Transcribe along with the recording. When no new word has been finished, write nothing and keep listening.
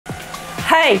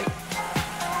Hey,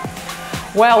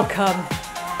 welcome.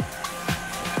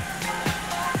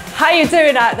 How you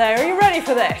doing out there? Are you ready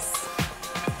for this?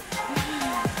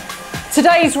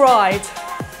 Today's ride,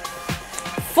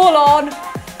 full on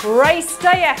race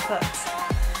day effort.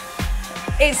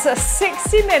 It's a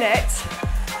 60-minute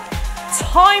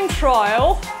time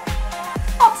trial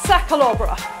up Sa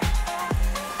Calobra.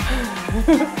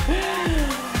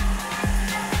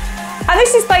 And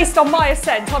this is based on my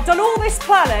ascent. I've done all this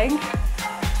planning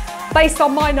based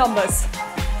on my numbers.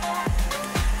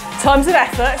 Times of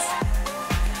effort.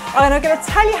 And I'm going to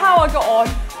tell you how I got on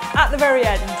at the very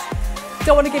end.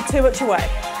 Don't want to give too much away.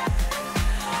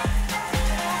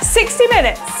 60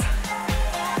 minutes.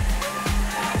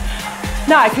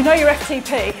 Now, if you know your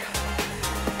FTP,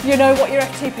 you know what your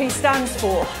FTP stands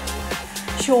for.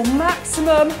 It's your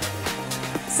maximum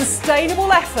sustainable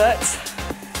effort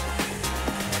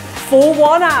for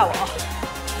 1 hour.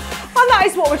 And that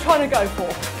is what we're trying to go for.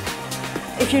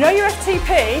 If you know your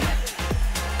FTP,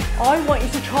 I want you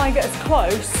to try and get as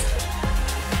close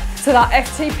to that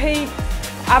FTP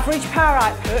average power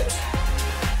output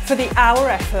for the hour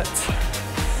effort.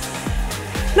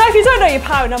 Now, if you don't know your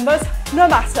power numbers, no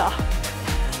matter.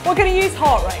 We're going to use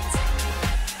heart rate.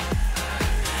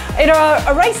 In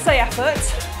a race day effort,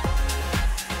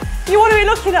 you want to be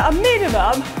looking at a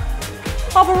minimum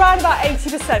of around about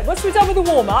 80%. Once we're done with the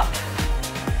warm-up,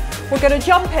 we're going to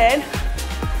jump in,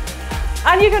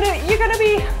 and you're going to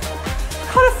be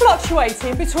kind of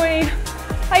fluctuating between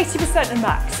 80% and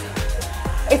max.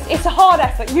 It's a hard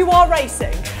effort. You are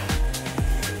racing.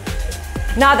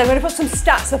 Now they're going to put some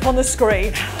stats up on the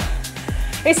screen.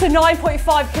 It's a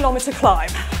 9.5 kilometre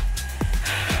climb.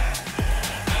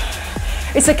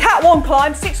 It's a Cat 1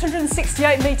 climb,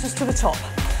 668 metres to the top.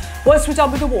 Once we're done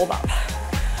with the warm-up.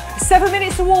 7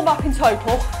 minutes of warm-up in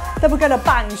total, then we're going to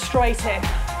bang straight in.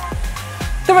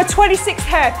 There are 26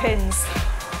 hairpins.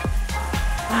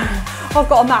 I've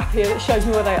got a map here that shows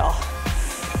me where they are.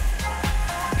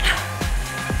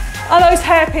 And those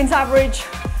hairpins average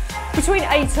between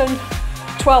 8 and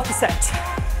 12%.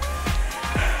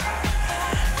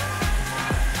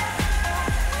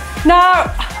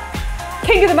 Now,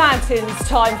 King of the Mountains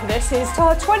time for this is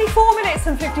 24 minutes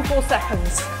and 54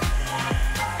 seconds.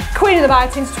 Queen of the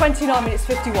Mountains, 29 minutes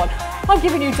 51. I'm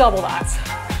giving you double that.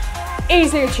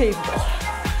 Easily achievable.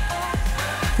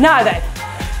 Now then,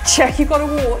 check you've got a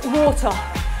water.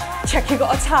 Check you've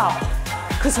got a towel.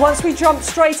 Because once we jump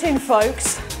straight in,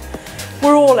 folks,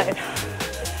 we're all in.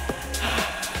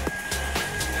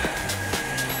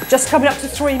 Just coming up to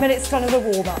 3 minutes done of the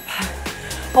warm-up.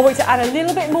 I want you to add a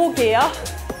little bit more gear.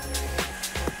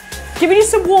 Giving you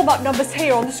some warm-up numbers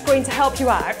here on the screen to help you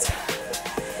out.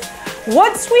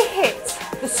 Once we hit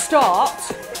the start,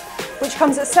 which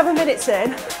comes at 7 minutes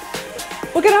in,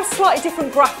 we're going to have slightly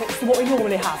different graphics than what we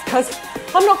normally have, because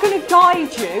I'm not going to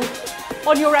guide you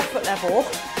on your effort level.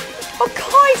 I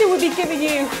kind of will be giving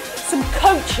you some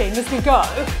coaching as we go.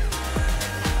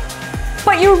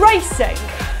 But you're racing.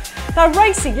 Now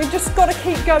racing, you've just got to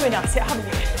keep going at it, haven't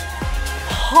you?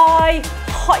 High,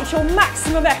 it's your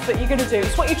maximum effort you're going to do.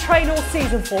 It's what you train all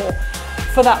season for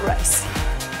that race.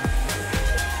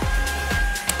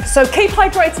 So keep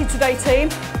hydrated today, team.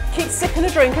 Keep sipping a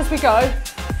drink as we go.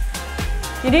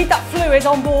 You need that fluid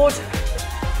on board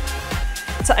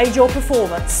to aid your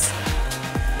performance.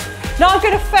 Now I'm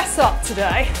going to fess up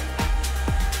today.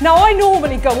 Now I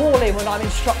normally go all in when I'm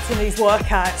instructing these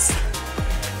workouts.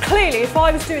 Clearly, if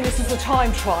I was doing this as a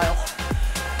time trial,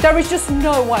 there is just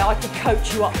no way I could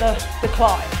coach you up the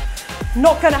climb.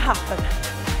 Not going to happen.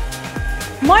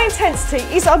 My intensity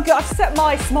is, I've set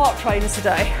my smart trainer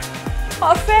today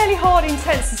at a fairly hard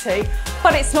intensity,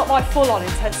 but it's not my full-on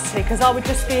intensity because I would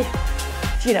just be,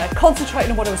 concentrating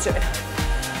on what I was doing.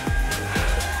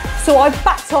 So I've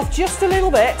backed off just a little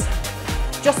bit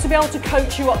just to be able to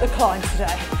coach you up the climb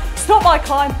today. It's not my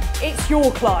climb, it's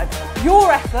your climb.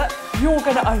 Your effort, you're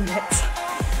going to own it.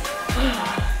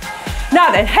 Now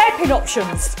then, hairpin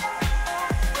options.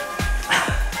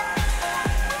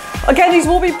 Again, these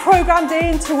will be programmed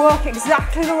in to work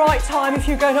exactly the right time if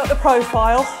you're going up the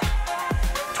profile.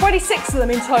 26 of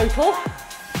them in total,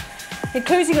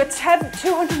 including a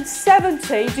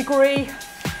 270-degree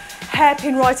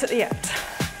hairpin right at the end.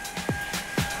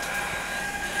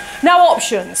 Now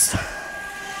options.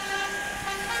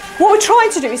 What we're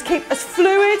trying to do is keep as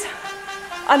fluid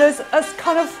and as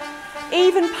kind of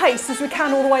even pace as we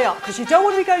can all the way up, because you don't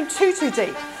want to be going too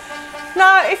deep.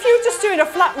 Now, if you're just doing a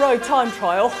flat road time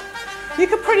trial, you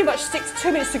could pretty much stick to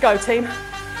 2 minutes to go, team.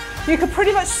 You could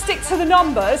pretty much stick to the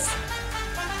numbers,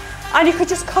 and you could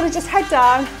just kind of just head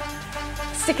down,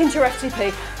 stick into your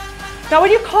FTP. Now when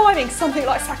you're climbing something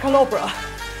like Sa Calobra,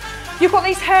 you've got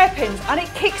these hairpins and it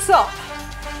kicks up.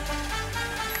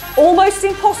 Almost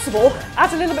impossible,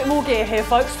 add a little bit more gear here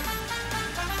folks,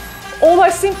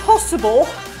 almost impossible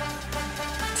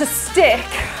to stick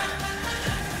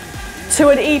to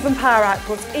an even power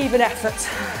output, even effort.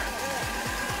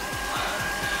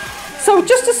 So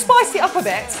just to spice it up a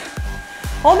bit,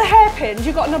 on the hairpins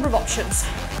you've got a number of options.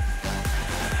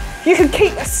 You can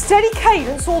keep a steady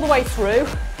cadence all the way through,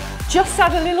 just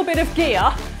add a little bit of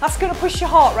gear, that's going to push your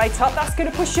heart rate up, that's going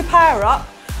to push your power up,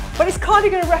 but it's kind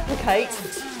of going to replicate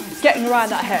getting around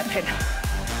that hairpin.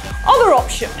 Other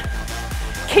option,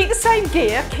 keep the same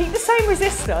gear, keep the same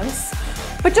resistance,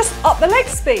 but just up the leg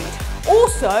speed.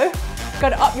 Also,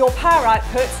 going to up your power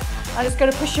output and it's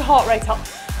going to push your heart rate up.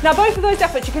 Now both of those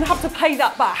efforts, you're going to have to pay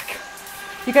that back.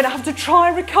 You're going to have to try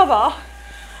and recover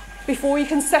before you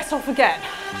can set off again.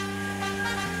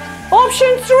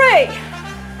 Option 3.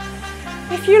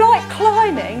 If you like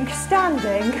climbing,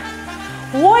 standing,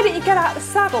 why don't you get out of the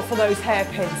saddle for those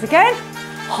hairpins? Again,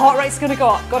 heart rate's going to go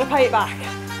up, got to pay it back.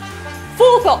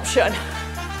 Fourth option,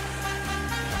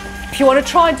 if you want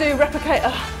to try and replicate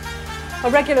a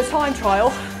regular time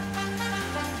trial,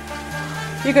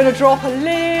 you're going to drop a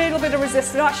little bit of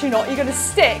resistance, actually not, you're going to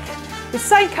stick with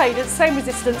same cadence, same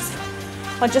resistance,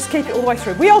 and just keep it all the way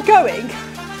through. We are going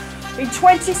in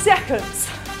 20 seconds.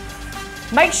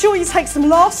 Make sure you take some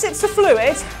last sips of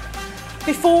fluid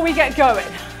before we get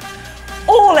going.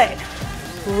 All in,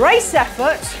 race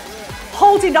effort,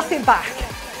 holding nothing back.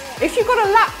 If you've got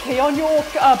a lap key on your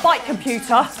bike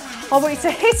computer, I want you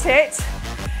to hit it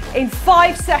in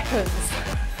 5 seconds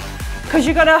because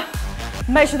you're gonna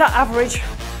measure that average.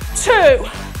 2,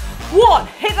 1,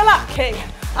 hit the lap key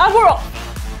and we're off.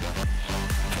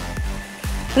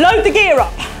 Load the gear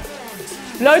up,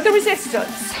 load the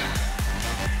resistance.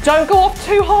 Don't go off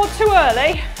too hard too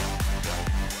early.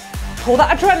 All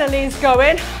that adrenaline's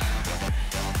going.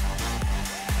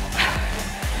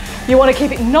 You want to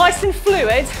keep it nice and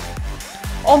fluid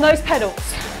on those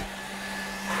pedals.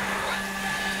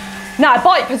 Now,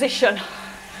 bike position.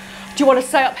 Do you want to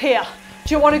stay up here?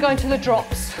 Do you want to go into the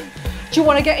drops? Do you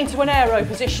want to get into an aero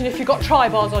position if you've got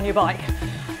tri-bars on your bike?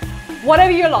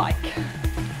 Whatever you like.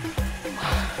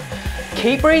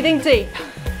 Keep breathing deep.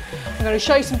 I'm going to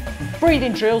show you some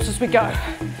breathing drills as we go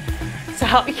to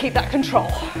help you keep that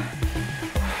control.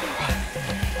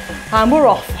 And we're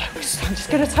off, folks. I'm just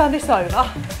going to turn this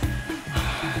over.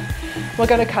 We're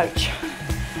going to coach.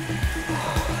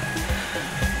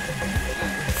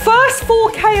 First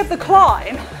 4K of the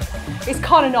climb is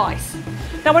kind of nice.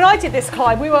 Now when I did this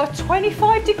climb, we were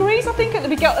 25 degrees, I think, at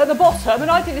the bottom,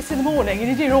 and I did this in the morning and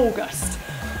you did in August.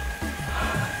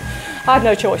 I had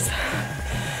no choice.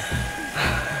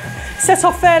 Set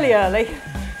off fairly early,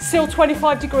 still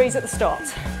 25 degrees at the start.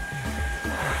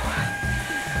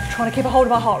 Trying to keep a hold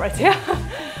of my heart rate here.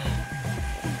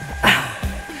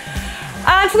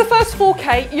 And for the first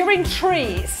 4K, you're in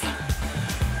trees.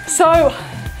 So,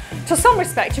 to some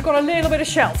respect, you've got a little bit of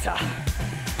shelter.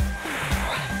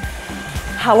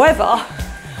 However,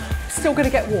 still going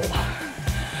to get warm.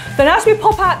 Then as we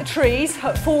pop out the trees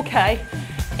at 4K,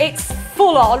 it's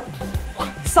full on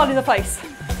sun in the face.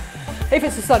 If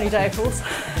it's a sunny day, of course.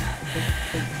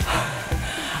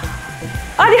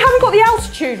 And you haven't got the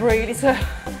altitude really to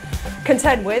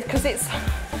contend with because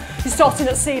you're starting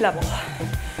at sea level.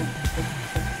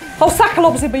 Oh, Sa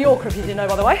Calobra's in Mallorca, if you didn't know,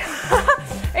 by the way.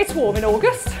 It's warm in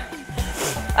August.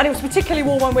 And it was particularly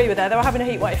warm when we were there. They were having a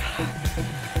heat wave.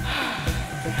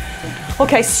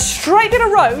 Okay, straight bit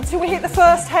of road till we hit the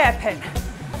first hairpin.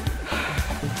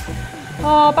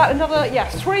 Oh, about another,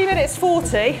 3 minutes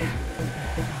 40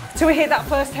 till we hit that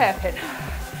first hairpin.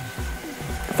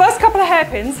 First couple of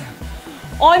hairpins,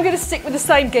 I'm going to stick with the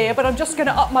same gear, but I'm just going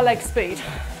to up my leg speed.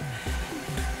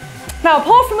 Now,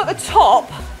 apart from at the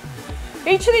top,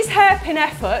 each of these hairpin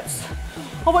efforts,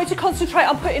 I want you to concentrate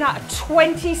on putting out a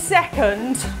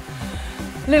 20-second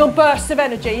little burst of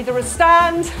energy, either a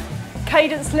stand,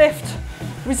 cadence lift,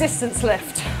 resistance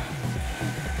lift.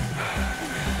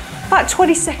 About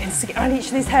 20 seconds to get around each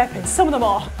of these hairpins. Some of them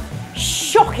are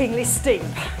shockingly steep.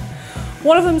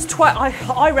 One of them's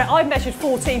 12, I measured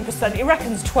 14%, he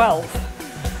reckons 12.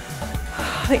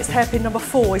 I think it's hairpin number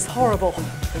 4, it's horrible.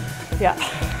 Yeah,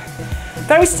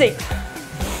 very steep.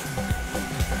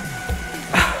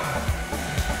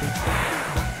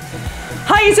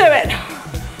 How you doing?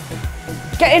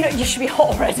 Get in, you should be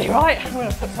hot already, right? I'm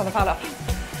gonna put some of that up.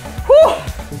 Whew.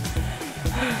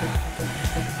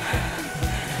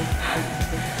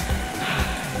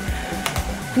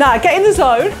 Now, get in the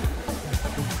zone,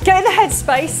 get in the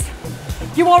headspace,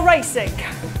 you are racing.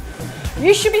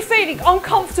 You should be feeling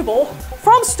uncomfortable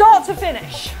from start to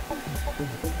finish.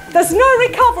 There's no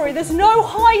recovery, there's no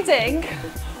hiding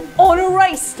on a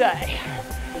race day.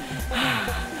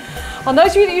 And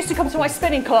those of you that used to come to my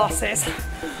spinning classes,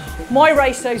 my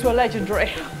race days were legendary.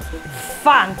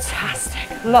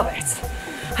 Fantastic, love it.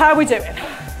 How are we doing?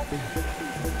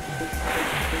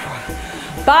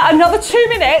 About another 2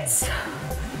 minutes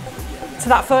to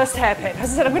that first hairpin.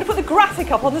 As I said, I'm going to put the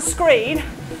graphic up on the screen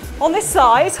on this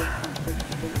side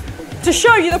to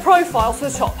show you the profile to the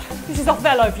top. This is off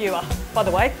Velo Viewer, by the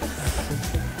way.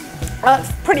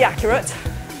 It's pretty accurate.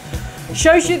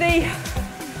 Shows you the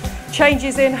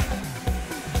changes in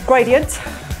gradient,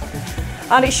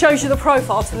 and it shows you the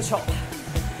profile to the top.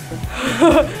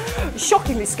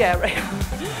 Shockingly scary.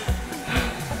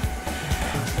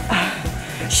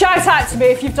 Shout out to me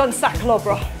if you've done Sa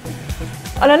Calobra.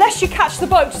 And unless you catch the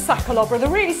boat to Sa Calobra, the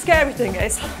really scary thing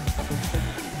is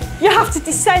you have to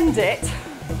descend it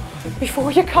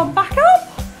before you come back up,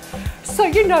 so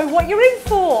you know what you're in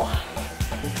for.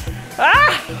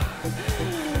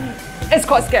 It's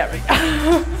quite scary.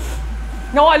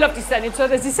 No, I love descending, so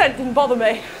the descent didn't bother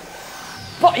me.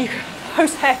 But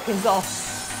those hairpins are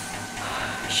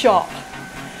sharp,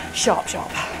 sharp,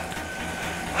 sharp.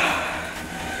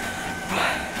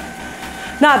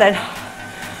 Now then,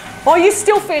 are you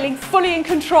still feeling fully in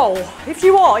control? If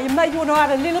you are, you maybe want to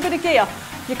add a little bit of gear.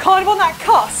 You're kind of on that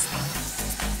cusp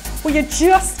where you're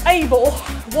just able,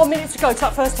 1 minute to go to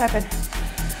that first hairpin,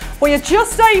 where you're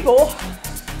just able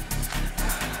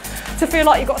to feel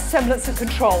like you've got a semblance of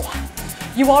control.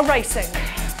 You are racing.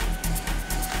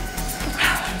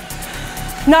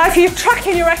 Now, if you're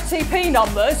tracking your FTP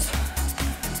numbers,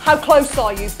 how close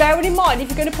are you? Bearing in mind, if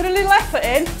you're going to put a little effort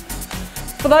in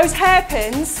for those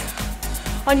hairpins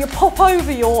and you pop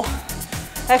over your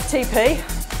FTP,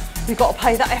 you've got to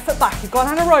pay that effort back. You've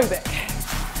gone anaerobic.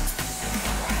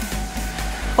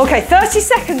 Okay, 30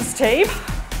 seconds, team.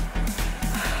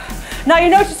 Now, you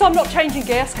notice I'm not changing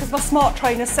gears because my smart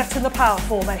trainer's setting the power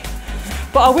for me.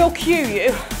 But I will cue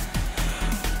you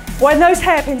when those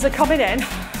hairpins are coming in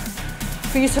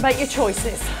for you to make your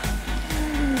choices.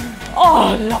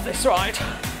 Oh, I love this ride.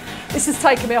 This has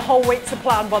taken me a whole week to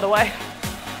plan, by the way.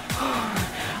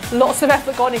 Lots of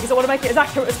effort gone in because I want to make it as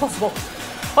accurate as possible.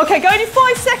 Okay, going in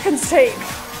 5 seconds, team.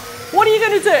 What are you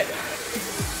going to do?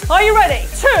 Are you ready?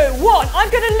 2, 1. I'm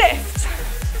going to lift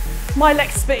my leg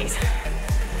speed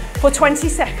for 20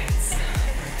 seconds.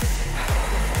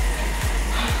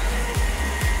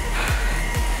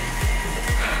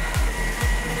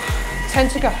 Ten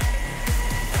to go.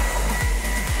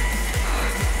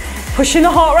 Pushing the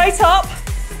heart rate up.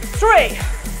 3,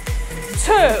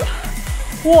 2,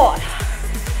 1.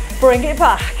 Bring it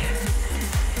back.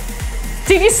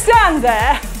 Did you stand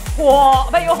there? Whoa, I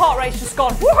bet your heart rate's just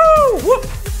gone. Woohoo! Whoop.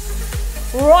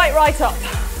 Right up.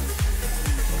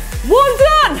 1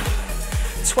 done.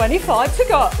 25 to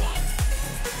go.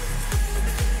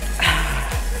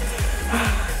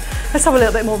 Let's have a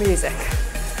little bit more music.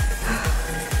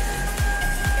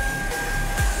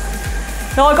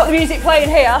 Now I've got the music playing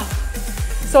here,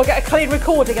 so I'll get a clean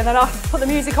recording and then I'll put the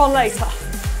music on later.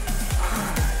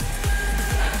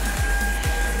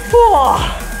 Whoa.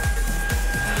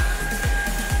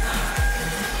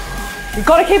 You've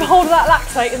got to keep a hold of that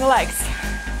lactate in the legs.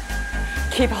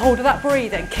 Keep a hold of that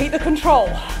breathing. Keep the control.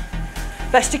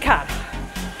 Best you can.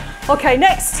 Okay,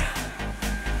 next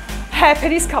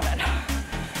hairpin is coming.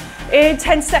 In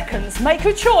 10 seconds, make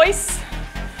your choice.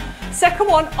 Second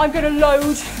one, I'm going to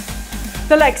load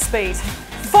the leg speed.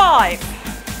 5,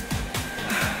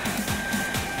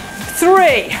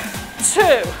 3, 2,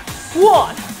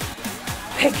 1.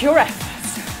 Pick your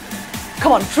efforts.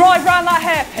 Come on, drive round that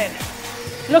hairpin.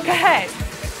 Look ahead,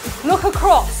 look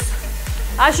across.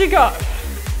 As you go,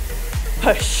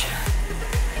 push.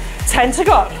 10 to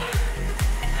go.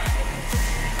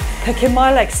 Picking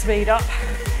my leg speed up,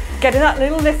 getting that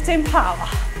little lift in power.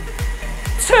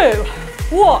 2,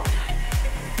 1.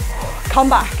 Come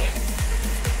back.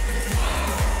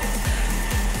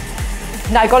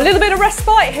 Now you've got a little bit of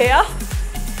respite here.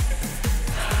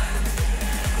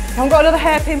 You haven't got another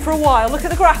hairpin for a while. Look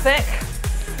at the graphic.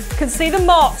 You can see the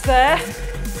marks there.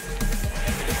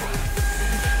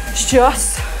 It's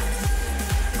just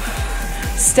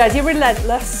steady,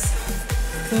 relentless,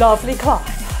 lovely climb.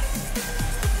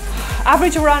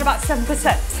 Average around about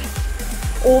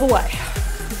 7% all the way.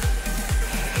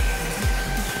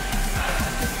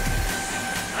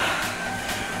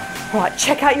 Right,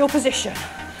 check out your position.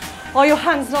 Are your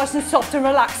hands nice and soft and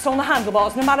relaxed on the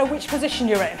handlebars, no matter which position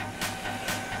you're in?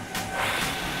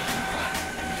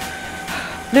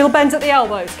 Little bends at the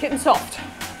elbows, keep them soft.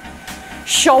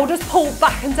 Shoulders pulled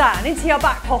back and down into your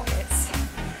back pockets.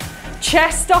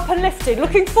 Chest up and lifted,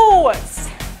 looking forwards.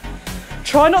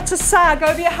 Try not to sag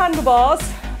over your handlebars.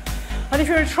 And if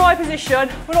you're in a try position,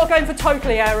 we're not going for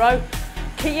totally aero.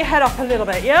 Keep your head up a little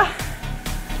bit, yeah?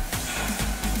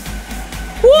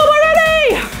 Whoa, we're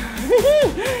ready!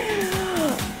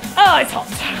 Oh, it's hot.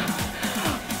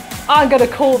 I'm gonna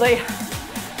call the...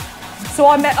 So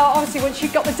I met, obviously once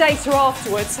you've got the data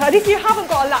afterwards, and if you haven't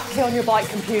got a lap key on your bike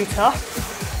computer,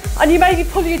 and you maybe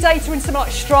pull your data in something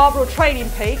like Strava or Training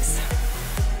Peaks,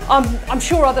 I'm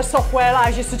sure other software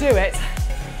allows you to do it.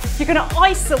 You're gonna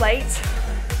isolate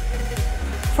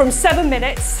from 7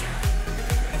 minutes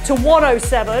to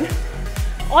 107.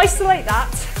 Isolate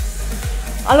that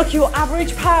and look at your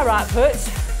average power output.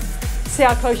 See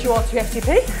how close you are to your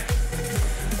FTP.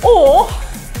 Or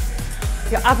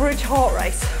your average heart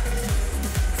rate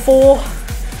for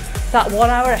that 1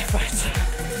 hour effort.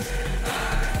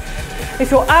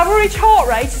 If your average heart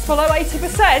rate is below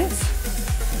 80%,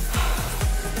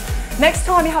 next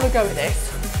time you have a go at this,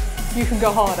 you can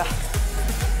go harder,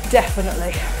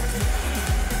 definitely.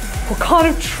 We're kind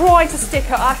of trying to stick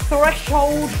at our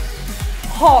threshold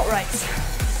heart rate.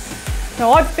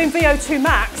 Now I've been VO2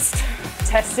 maxed,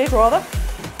 tested rather.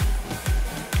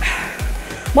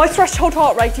 My threshold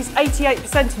heart rate is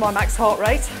 88% of my max heart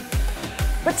rate,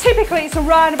 but typically it's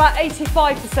around about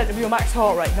 85% of your max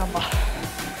heart rate number.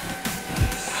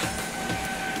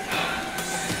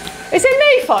 Is it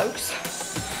me, folks?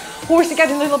 Or is it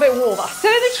getting a little bit warmer?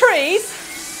 Still in the trees.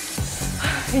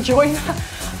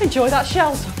 Enjoy that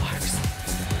shelter, folks.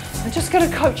 I'm just going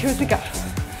to coach you as we go.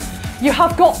 You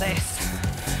have got this.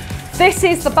 This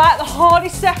is about the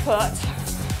hardest effort,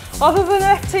 other than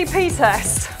an FTP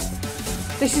test.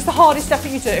 This is the hardest effort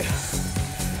you do.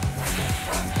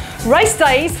 Race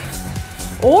days,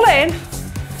 all in,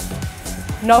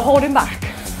 no holding back.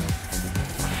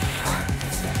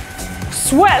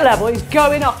 Sweat level is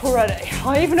going up already.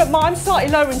 I'm slightly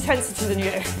lower intensity than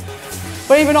you,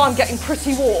 but even I'm getting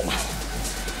pretty warm.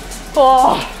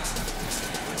 Oh.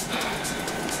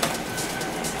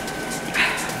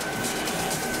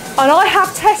 And I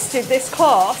have tested this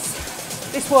class,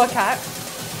 this workout.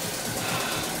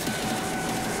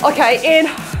 Okay, in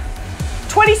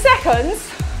 20 seconds,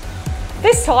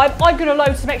 this time I'm going to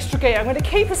load some extra gear. I'm going to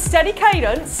keep a steady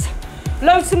cadence,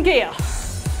 load some gear.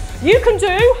 You can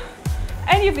do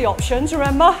any of the options,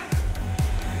 remember,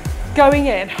 going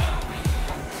in.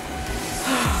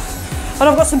 And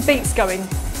I've got some beats going.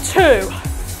 2,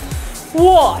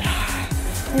 1.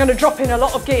 I'm going to drop in a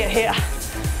lot of gear here.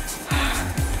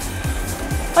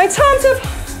 In terms of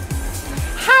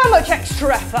how much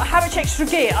extra effort, how much extra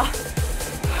gear,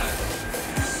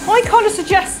 I kind of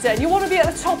suggested you want to be at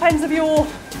the top ends of your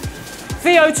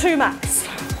VO2 max.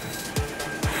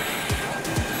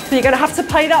 But you're going to have to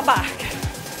pay that back.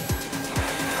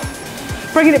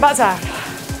 Bringing it back down.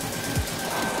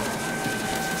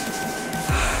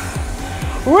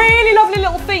 Really lovely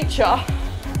little feature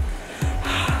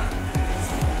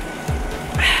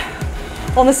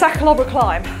on the Sa Calobra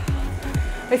climb.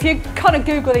 If you kind of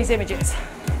Google these images,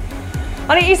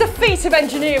 and it is a feat of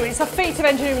engineering, it's a feat of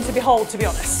engineering to behold, to be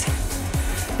honest.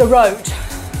 The road.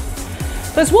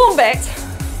 There's one bit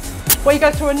where you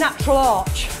go through a natural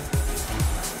arch.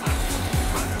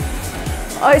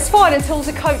 It's fine until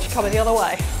there's a coach coming the other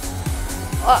way.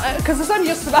 Because there's only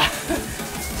just about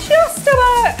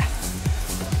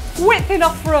width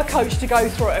enough for a coach to go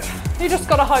through. You just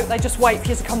got to hope they just wait for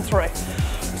you to come through.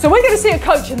 So we're going to see a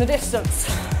coach in the distance.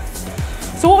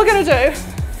 So what we're going to do,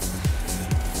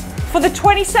 for the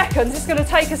 20 seconds it's going to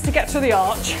take us to get to the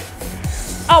arch,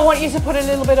 I want you to put a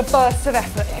little bit of burst of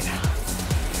effort in.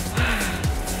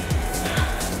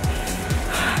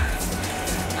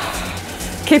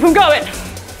 Keep them going.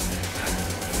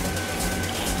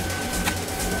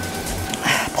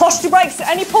 Posture breaks at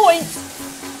any point.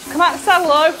 Come out the saddle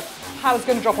low, power's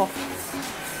going to drop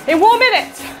off. In 1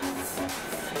 minute,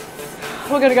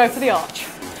 we're going to go for the arch.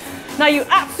 Now you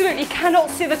absolutely cannot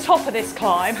see the top of this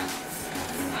climb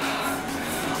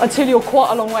until you're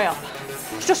quite a long way up.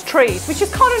 It's just trees, which is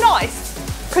kind of nice,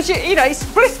 because you know, it's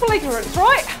blissful ignorance,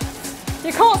 right?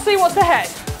 You can't see what's ahead.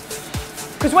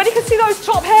 Because when you can see those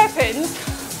top hairpins,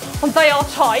 and they are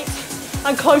tight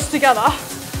and close together,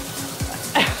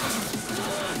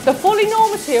 the full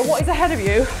enormity of what is ahead of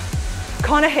you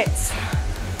kind of hits.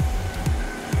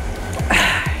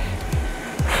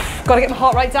 Got to get my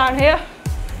heart rate down here.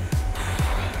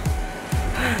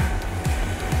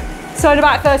 So in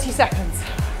about 30 seconds.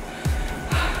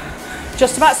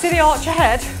 Just about see the arch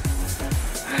ahead.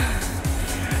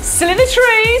 Still in the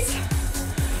trees.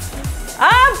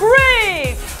 And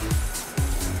breathe.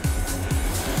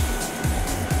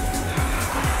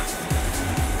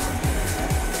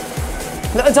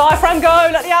 Let the diaphragm go,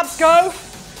 let the abs go.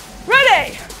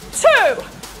 Ready, 2,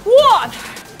 1.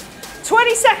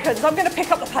 20 seconds, I'm gonna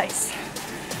pick up the pace.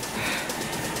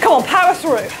 Come on, power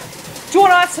through. Do you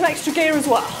want to add some extra gear as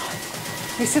well?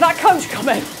 You see that coach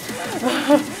coming?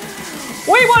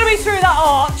 We want to be through that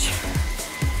arch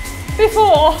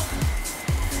before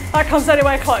that comes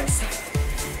anywhere close.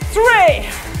 3,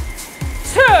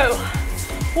 2,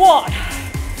 1.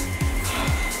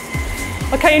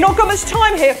 Okay, you've not got much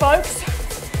time here, folks.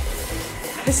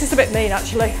 This is a bit mean,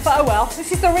 actually, but oh well.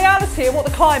 This is the reality of what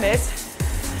the climb is.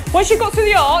 Once you've got through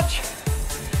the arch,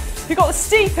 you've got the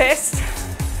steepest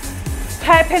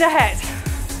hairpin ahead.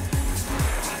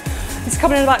 It's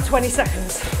coming in about 20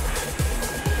 seconds.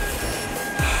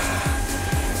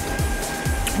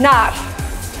 Now,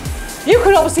 you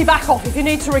can obviously back off if you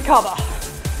need to recover.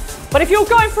 But if you're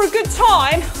going for a good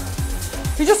time,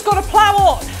 you just got to plow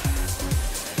on.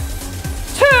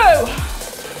 2,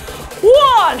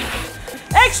 1,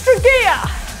 extra gear.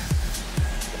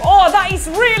 Oh, that is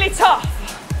really tough.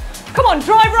 Come on,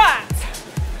 drive round.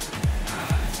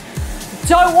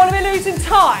 Don't want to be losing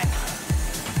time.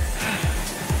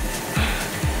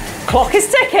 Clock is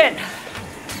ticking.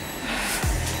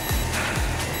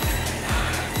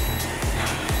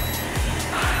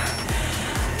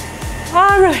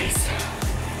 And release.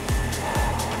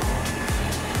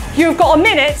 You've got a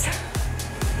minute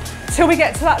till we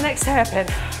get to that next hairpin.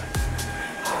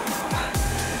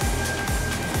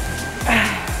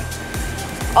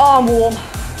 Oh, I'm warm.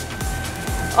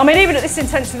 I mean, even at this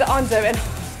intensity that I'm doing,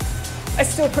 it's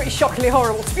still pretty shockingly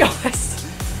horrible, to be honest.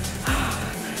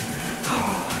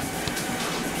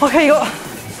 Okay, you got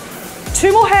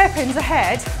 2 more hairpins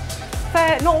ahead.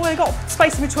 Fair, not really got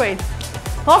space in between.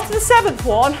 After the 7th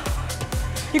one,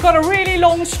 you've got a really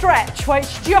long stretch where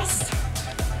it's just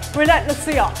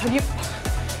relentlessly up, and you're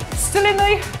still in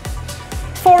the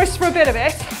forest for a bit of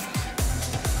it,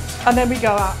 and then we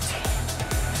go out.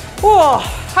 Whoa,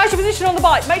 how's your position on the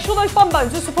bike? Make sure those bum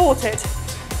bones are supported.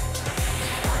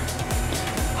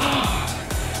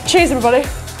 Cheers, everybody.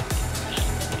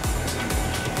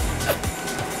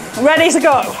 Ready to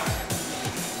go.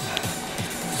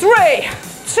 3,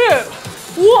 2,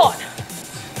 1.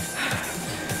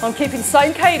 I'm keeping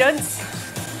same cadence.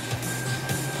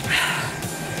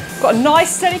 Got a nice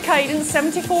steady cadence,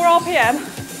 74 RPM,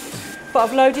 but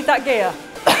I've loaded that gear.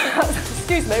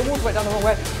 Excuse me, water went down the wrong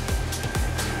way.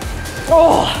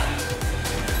 Oh,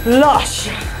 lush.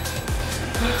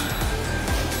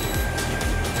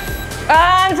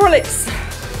 And release.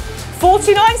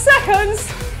 49 seconds.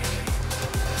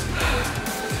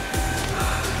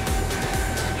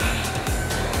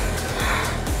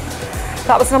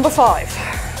 That was number 5.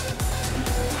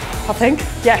 I think,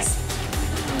 yes.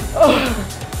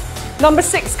 Number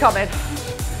 6 coming.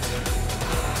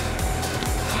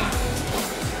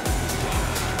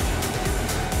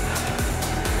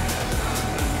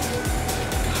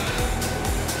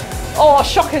 Oh,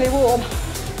 shockingly warm.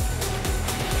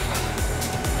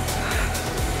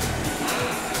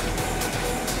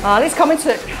 And it's coming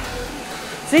too.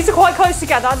 So these are quite close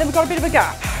together, then we've got a bit of a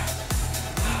gap.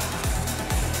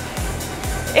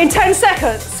 In 10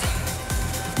 seconds,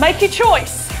 make your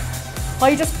choice. Are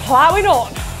you just ploughing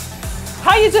on?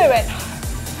 How you doing?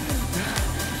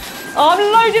 I'm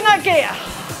loading that gear.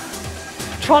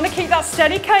 Trying to keep that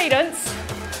steady cadence.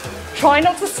 Try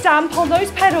not to stamp on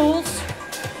those pedals.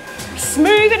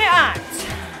 Smoothing it out.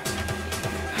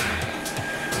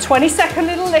 20-second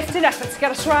little lifting effort to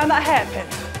get us around that hairpin.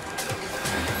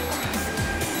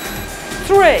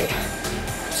 3,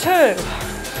 2,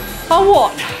 and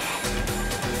 1.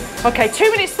 Okay,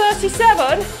 2 minutes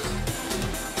 37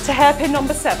 to hairpin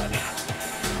number 7.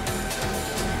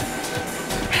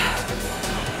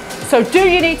 So do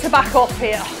you need to back off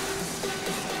here?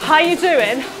 How you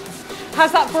doing?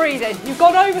 How's that breathing? You've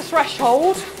gone over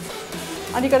threshold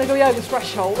and you're going to go over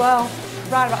threshold. Well,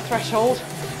 round about threshold.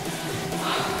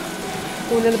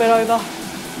 Go a little bit over.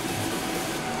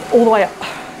 All the way up.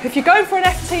 If you're going for an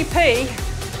FTP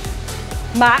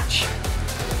match,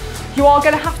 you are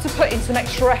going to have to put in some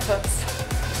extra efforts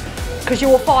because you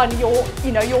will find your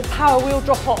power will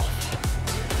drop off.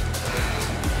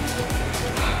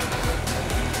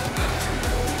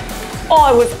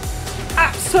 I was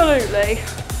absolutely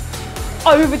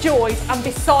overjoyed and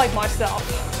beside myself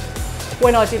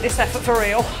when I did this effort for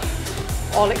real.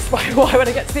 I'll explain why when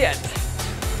I get to the end.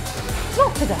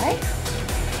 Not today.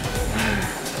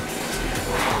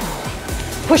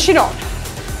 Pushing on.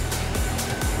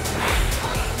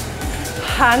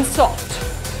 Hands soft.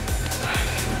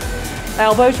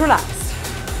 Elbows relaxed.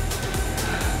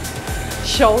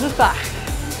 Shoulders back.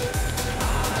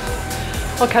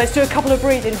 Okay, let's do a couple of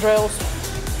breathing drills.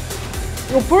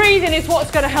 Your breathing is what's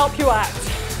going to help you out.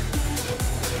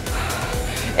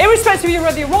 Irrespective of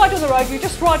whether you ride on the road, you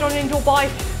just ride on an indoor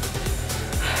bike,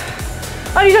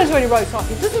 and you don't do any road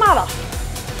cycling, it doesn't matter.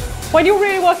 When you're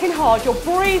really working hard, your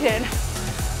breathing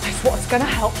is what's going to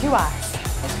help you out.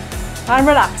 And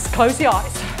relax, close the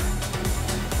eyes.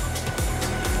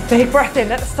 Big breath in,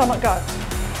 let the stomach go.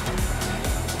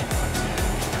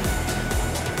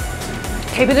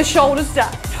 Keeping the shoulders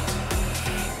down.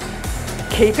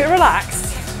 Keep it relaxed.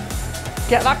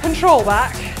 Get that control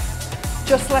back.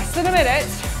 Just less than a minute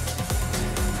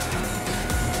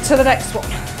to the next one.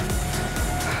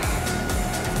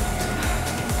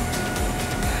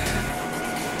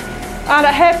 And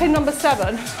at hairpin number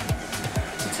 7,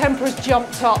 the temperature's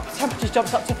jumped up. The temperature's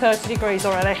jumped up to 30 degrees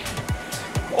already.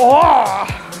 Oh!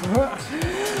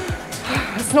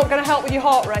 It's not going to help with your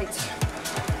heart rate.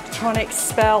 Trying to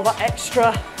expel that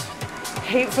extra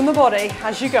heat from the body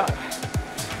as you go.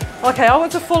 Okay, I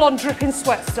want a full-on dripping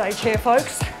sweat stage here,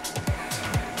 folks.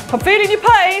 I'm feeling your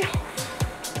pain.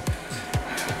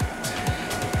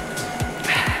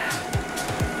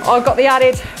 I've got the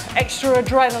added extra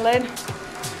adrenaline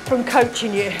from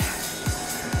coaching you,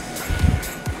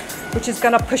 which is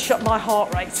going to push up my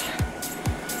heart rate.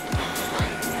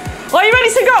 Are you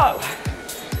ready to go?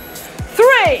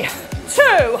 3,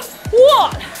 2,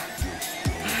 1.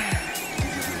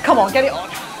 Come on, get it on.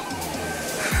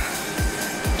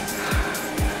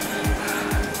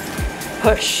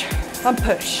 Push and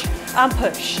push and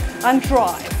push and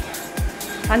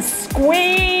drive and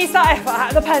squeeze that effort out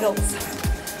of the pedals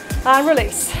and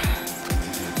release.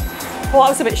 Well, that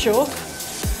was a bit short.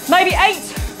 Maybe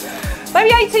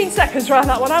 18 seconds around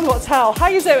that one, I'm not tell. How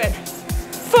you doing?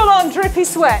 Full on drippy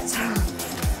sweat.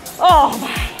 Oh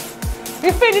man,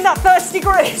 you're feeling that 30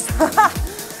 degrees.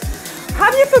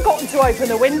 Have you forgotten to open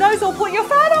the windows or put your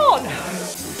fan on?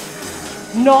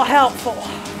 Not helpful.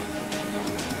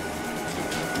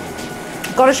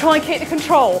 Got to try and keep the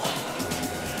control.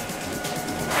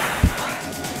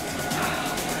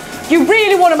 You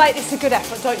really want to make this a good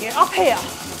effort, don't you? Up here,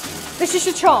 this is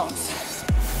your chance.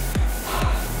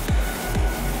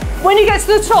 When you get to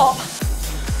the top,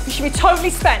 you should be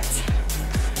totally spent.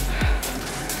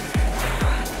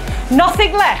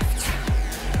 Nothing left.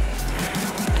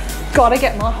 Got to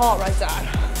get my heart rate down.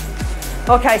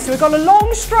 Okay, so we've got a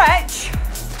long stretch,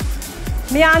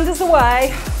 meanders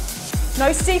away.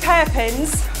 No steep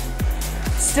hairpins,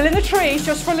 still in the trees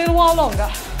just for a little while longer.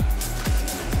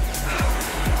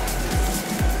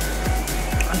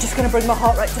 I'm just going to bring my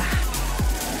heart rate down.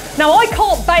 Now I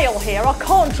can't bail here, I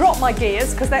can't drop my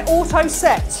gears because they're auto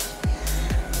set.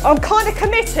 I'm kind of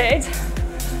committed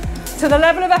to the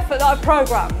level of effort that I've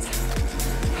programmed.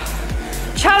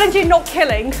 Challenging, not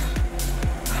killing,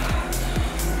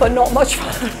 but not much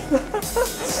fun.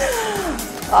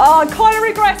 I kind of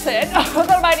regret it that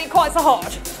I made it quite so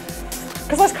hard,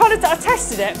 because I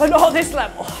tested it, but not at this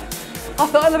level. I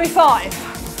thought it'll be fine.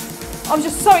 I'm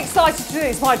just so excited to do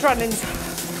this. My adrenaline's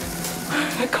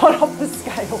gone off the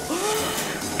scale.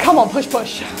 Come on, push,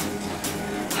 push.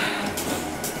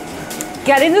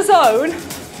 Get in the zone,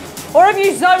 or have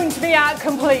you zoned me out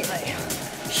completely?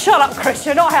 Shut up, Chris,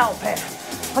 you're not helping.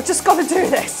 I've just got to do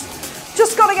this.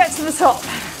 Just got to get to the top.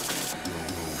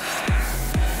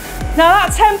 Now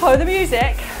that tempo, the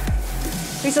music,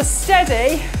 is a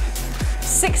steady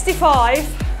 65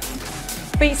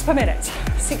 beats per minute,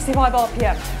 65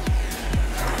 RPM.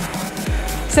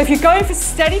 So if you're going for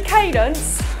steady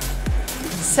cadence,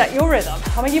 set your rhythm.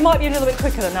 I mean, you might be a little bit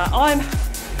quicker than that. I'm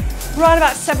around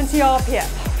about 70 RPM.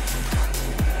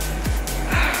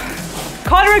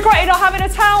 Kind of regretting not having a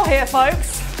towel here,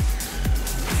 folks.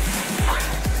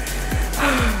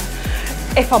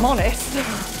 If I'm honest.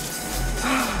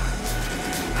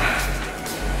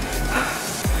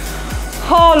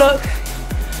 Oh look,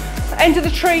 end of the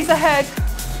trees ahead,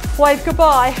 wave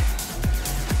goodbye.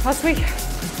 As we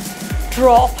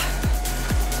drop,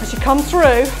 as you come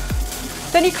through,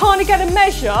 then you kind of get a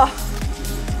measure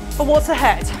of what's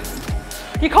ahead.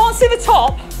 You can't see the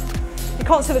top, you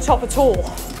can't see the top at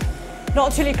all, not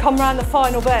until you come around the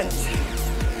final bend.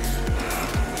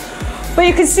 But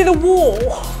you can see the wall,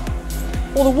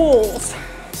 or the walls,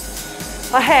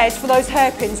 ahead for those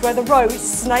hairpins where the road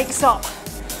snakes up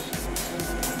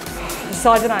the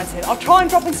side of the mountain. I'll try and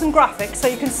drop in some graphics so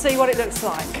you can see what it looks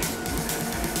like.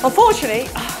 Unfortunately,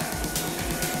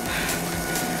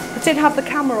 I didn't have the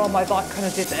camera on my bike when I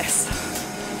did this.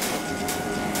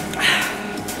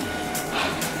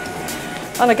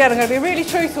 And again, I'm going to be really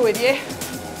truthful with you.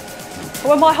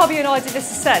 When my hubby and I did this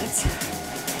ascent,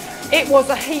 it was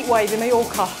a heat wave in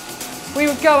Mallorca. We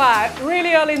would go out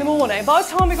really early in the morning. By the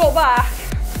time we got back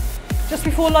just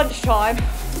before lunchtime,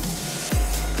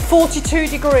 42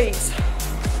 degrees.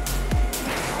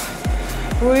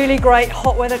 Really great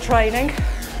hot weather training,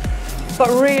 but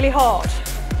really hard.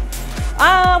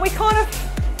 We kind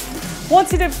of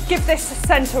wanted to give this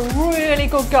ascent a really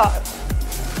good go.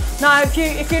 Now, if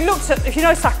you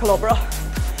know Sa Calobra,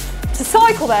 to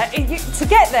cycle there, to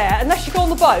get there, unless you go on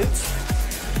the boat,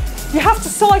 you have to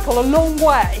cycle a long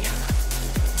way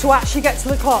to actually get to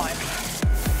the climb.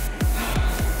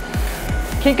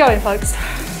 Keep going, folks.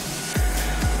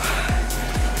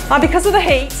 And because of the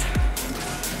heat,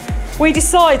 we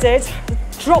decided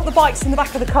to drop the bikes in the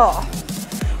back of the car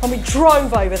and we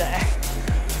drove over there.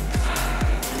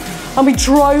 And we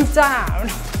drove down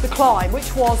the climb,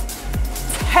 which was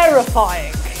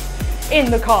terrifying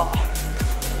in the car.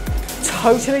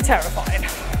 Totally terrifying.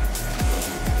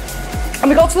 And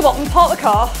we got to the bottom, parked the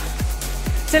car,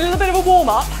 did a little bit of a warm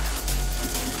up.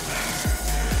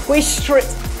 We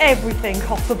stripped everything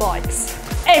off the bikes,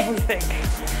 everything.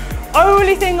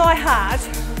 Only thing I had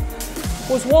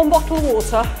was one bottle of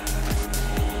water,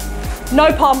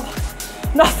 no pump,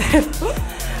 nothing,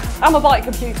 and my bike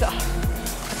computer.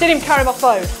 I didn't even carry my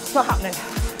phone, it's not happening.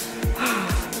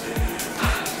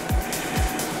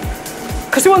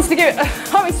 Because we wanted to give it,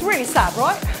 oh, it's really sad,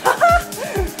 right?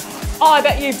 I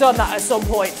bet you've done that at some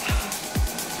point.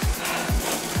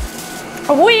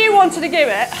 And we wanted to give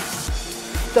it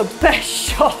the best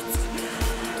shot.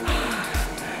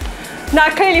 Now,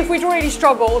 clearly, if we'd really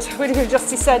struggled, we could have just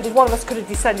descended. One of us could have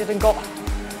descended and got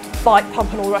bike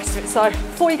pump and all the rest of it. So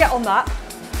before you get on that,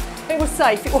 it was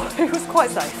safe. It was quite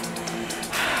safe.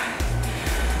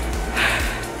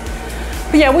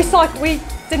 But yeah, we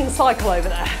didn't cycle over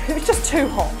there. It was just too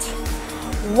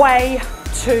hot. Way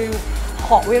too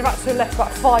hot. We had about to have left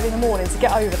about 5 in the morning to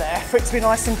get over there for it to be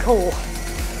nice and cool.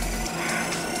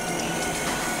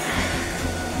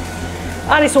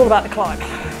 And it's all about the climb.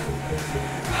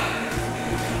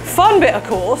 Fun bit, of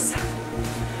course,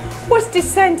 was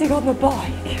descending on the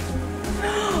bike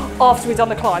after we'd done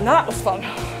the climb. Now that was fun.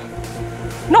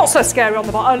 Not so scary on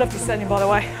the bike. I love descending, by the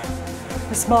way.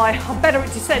 I'm better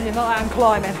at descending than I am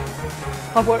climbing.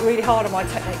 I've worked really hard on my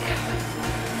technique.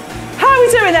 How are we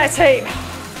doing there, team?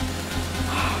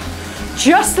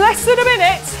 Just less than a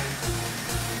minute.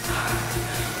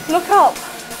 Look up.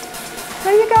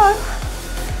 There you go.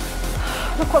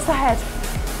 Look what's ahead.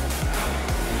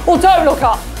 Or don't look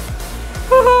up.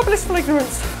 Blissful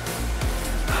ignorance.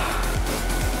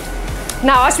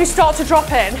 Now, as we start to drop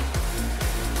in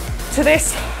to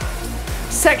this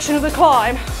section of the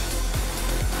climb,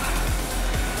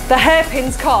 the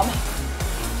hairpins come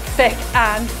thick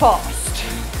and fast.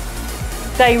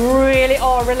 They really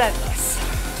are relentless.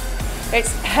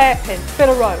 It's hairpin, bit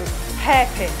of road,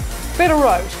 hairpin, bit of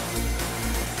road.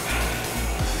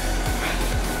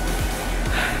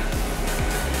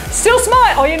 Still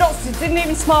smile. Oh, you're not, didn't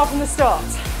even smile from the start.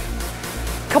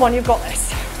 Come on, you've got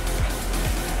this.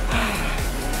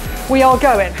 We are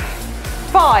going.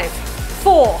 5,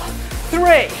 4, 3,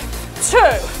 2,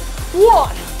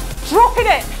 1. Drop it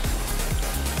in.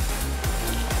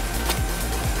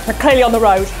 We're clearly on the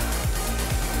road.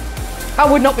 I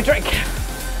would not be drinking.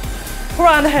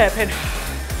 Around the hairpin.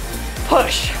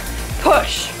 Push,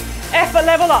 push. Effort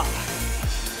level up.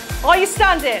 Are you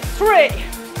standing? 3,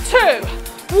 2,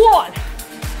 1.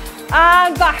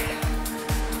 And back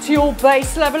to your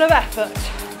base level of effort.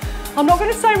 I'm not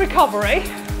going to say recovery.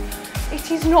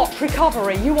 It is not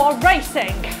recovery. You are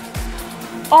racing.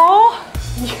 Are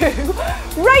you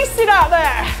racing out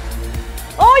there?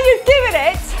 Are you giving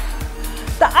it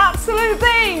the absolute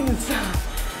beans?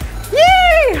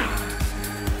 Yay!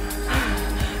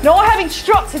 Now, I have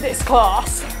instructed this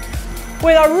class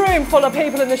with a room full of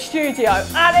people in the studio,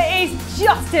 and it is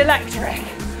just electric.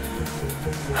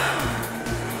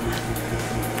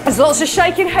 There's lots of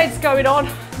shaking heads going on.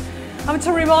 I'm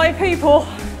to remind people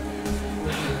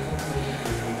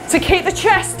to keep the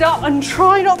chest up and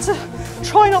try not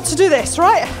to do this,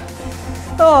 right?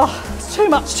 Oh, it's too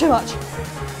much, too much.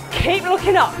 Keep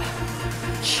looking up,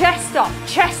 chest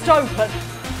open,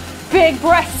 big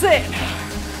breaths in,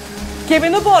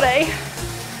 giving the body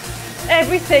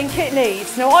everything it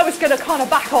needs. Now, I was going to kind of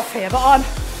back off here, but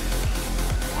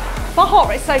my heart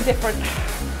rate's so different.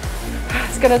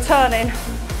 It's going to turn in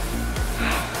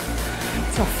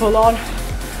to full-on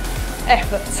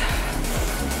effort.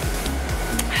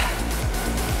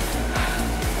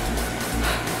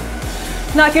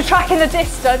 Now, if you're tracking the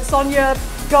distance on your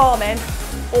Garmin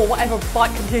or whatever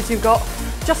bike computer you've got,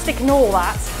 just ignore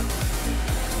that.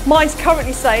 Mine's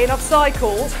currently saying I've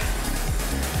cycled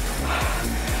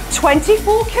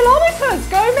 24 kilometres.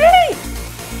 Go me!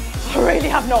 I really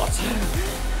have not.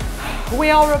 we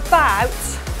are about,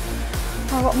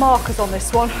 I've got markers on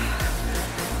this one.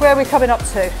 Where are we coming up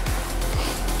to?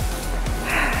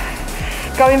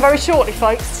 Going very shortly,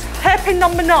 folks. Hairpin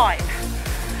number 9.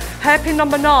 Hairpin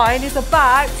number 9 is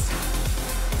about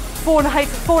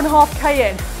 4.5k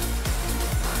in.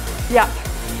 Yep.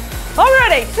 I'm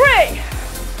ready. 3,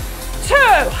 2,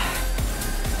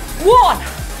 1.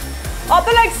 Up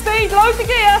the leg speed, load the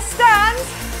gear, stand,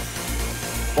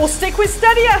 or stick with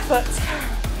steady effort.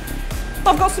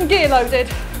 I've got some gear loaded.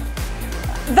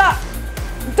 That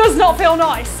does not feel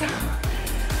nice.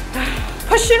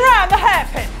 Pushing around the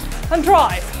hairpin and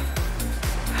drive.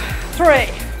 3,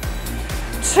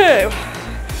 2,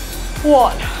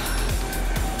 1.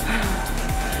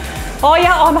 Oh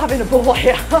yeah, I'm having a ball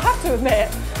here, I have to admit.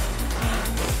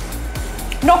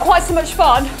 Not quite so much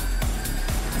fun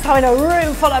as having a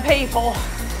room full of people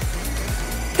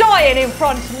dying in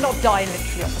front, not dying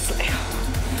literally obviously,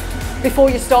 before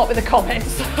you start with the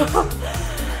comments.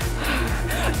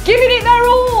 Giving it their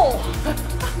all.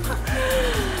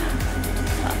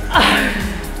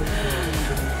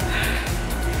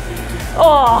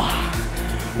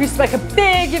 Oh, we used to make a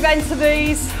big event of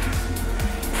these.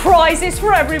 Prizes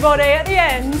for everybody at the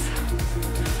end.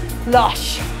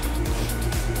 Lush.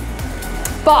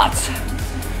 But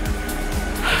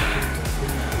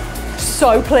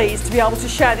so pleased to be able to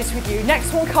share this with you.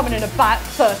 Next one coming in about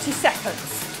 30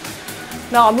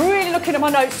 seconds. Now I'm really looking at my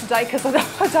notes today because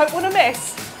I don't want to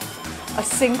miss a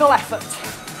single effort.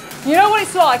 You know what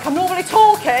it's like, I'm normally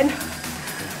talking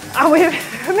and we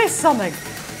miss something.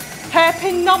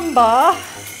 Hairpin number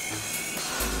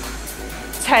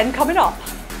 10 coming up.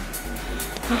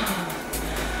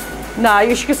 Now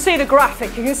you can see the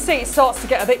graphic, you can see it starts to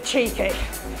get a bit cheeky,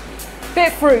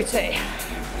 bit fruity.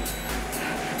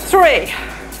 3,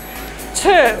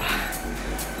 2,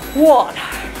 1.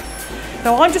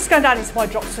 Now I'm just going down into my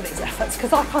drops for these efforts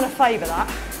because I kind of favour that.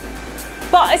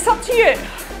 But it's up to you.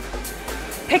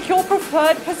 Pick your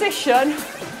preferred position.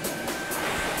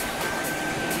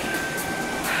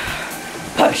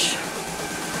 Push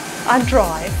and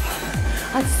drive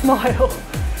and smile.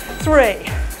 3,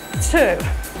 2,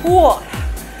 1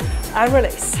 and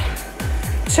release.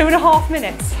 2.5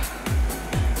 minutes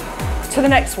to the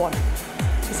next one.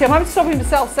 You see, I'm having to stop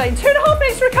myself saying 2.5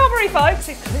 minutes recovery, folks.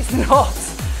 It's not.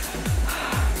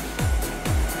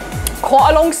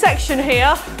 Quite a long section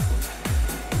here.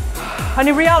 And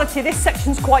in reality, this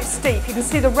section's quite steep. You can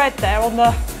see the red there on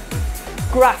the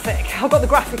graphic. I've got the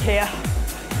graphic here,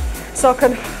 so I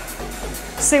can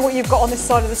see what you've got on this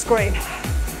side of the screen.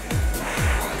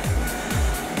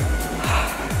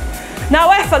 Now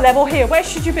effort level here, where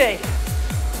should you be?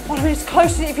 Well, I mean, as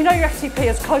close to, if you know your FTP,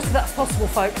 as close to that as possible,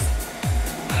 folks.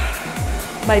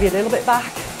 Maybe a little bit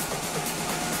back.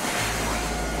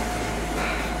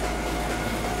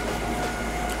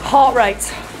 Heart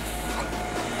rate.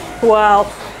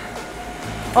 Well,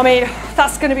 I mean,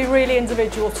 that's going to be really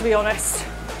individual, to be honest.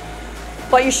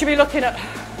 But you should be looking at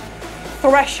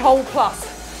threshold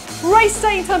plus. Race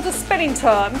day in terms of spinning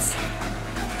terms,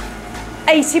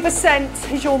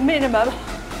 80% is your minimum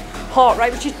heart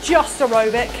rate, which is just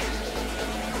aerobic.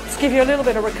 To give you a little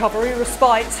bit of recovery,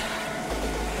 respite.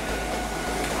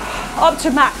 Up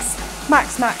to max,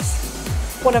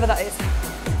 whatever that is,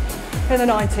 in the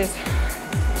 90s.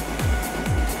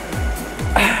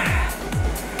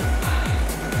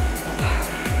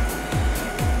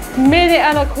 Minute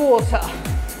and a quarter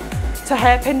to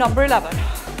hairpin number 11.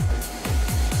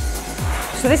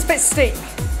 So this bit's steep.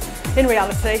 In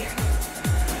reality,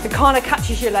 it kind of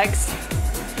catches your legs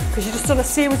because you're just on a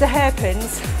series of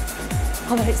hairpins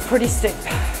and then it's pretty steep.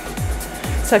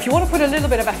 So if you want to put a little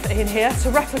bit of effort in here to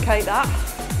replicate that,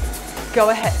 go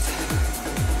ahead.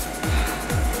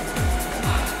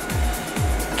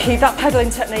 Keep that pedaling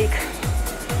technique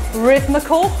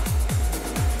rhythmical.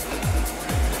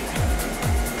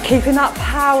 Keeping that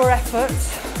power effort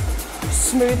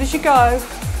smooth as you go.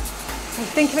 So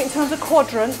think of it in terms of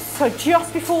quadrants. So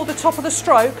just before the top of the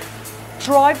stroke,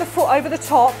 drive the foot over the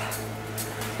top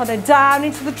and then down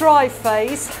into the drive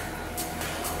phase.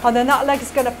 And then that leg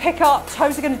is going to pick up,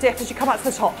 toes are going to dip as you come out to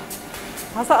the top.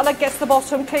 As that leg gets to the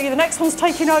bottom, clearly the next one's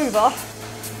taking over.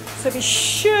 So it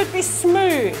should be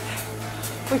smooth.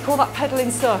 We call that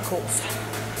pedaling circles.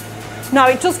 Now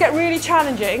it does get really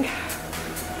challenging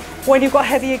when you've got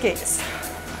heavier gears.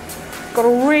 Got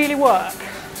to really work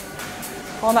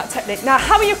on that technique. Now,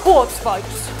 how are your quads,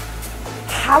 folks?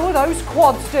 How are those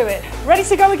quads doing? Ready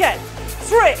to go again?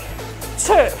 3,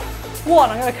 2, 1.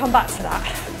 I'm going to come back to that.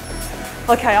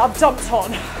 Okay, I've dumped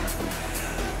on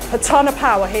a ton of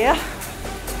power here.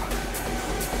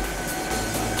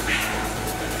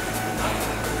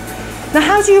 Now,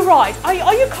 how do you ride?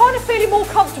 Are you kind of feeling more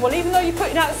comfortable even though you're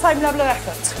putting out the same level of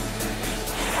effort?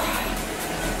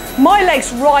 My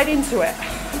legs ride into it.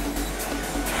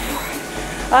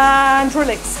 And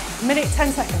release. Minute,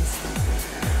 10 seconds.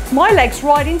 My legs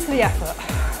ride into the effort.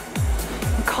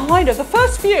 And kind of, the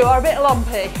first few are a bit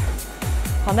lumpy.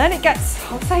 And then it gets,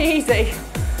 I'd say, easy.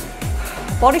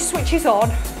 Body switches on.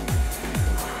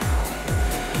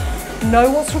 Know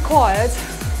what's required.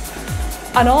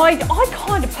 And I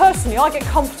kind of, personally, I get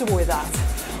comfortable with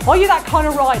that. Are you that kind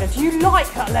of rider? Do you like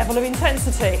that level of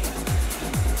intensity?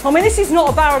 I mean, this is not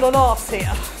a barrel of laughs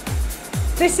here.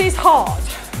 This is hard.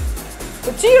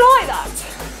 But do you like that?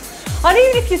 And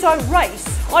even if you don't race,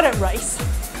 I don't race,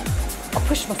 I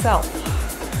push myself.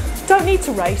 Don't need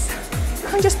to race. You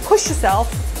can just push yourself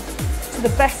to the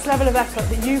best level of effort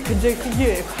that you can do for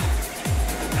you.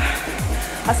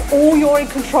 That's all you're in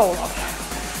control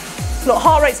of. Look,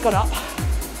 heart rate's gone up.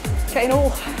 Getting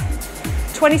all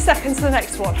 20 seconds to the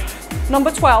next one.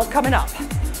 Number 12 coming up.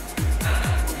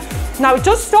 Now it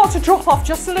does start to drop off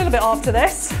just a little bit after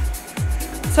this.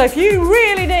 So if you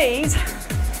really need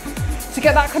to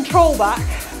get that control back,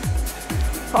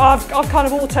 I've kind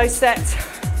of auto set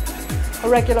a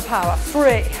regular power.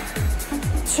 3,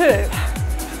 2,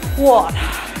 1.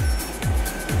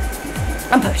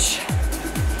 And push.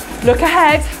 Look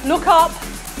ahead, look up,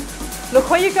 look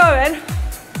where you're going.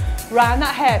 Round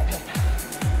that hairpin.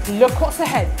 Look what's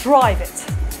ahead, drive it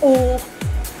all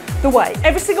the way.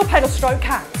 Every single pedal stroke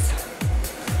counts.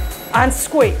 And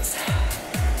squeeze.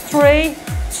 3,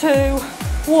 2,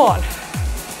 1.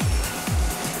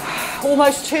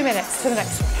 Almost 2 minutes to the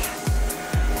next one.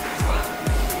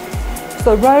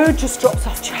 So the road just drops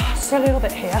off just a little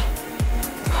bit here.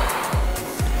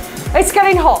 It's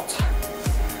getting hot.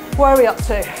 Where are we up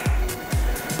to?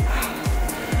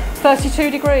 32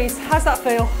 degrees. How's that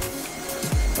feel?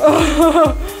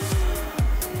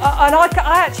 And I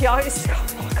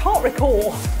can't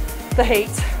recall the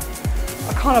heat.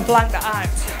 I kind of blanked that out.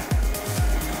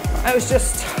 It was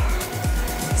just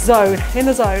in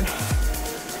the zone.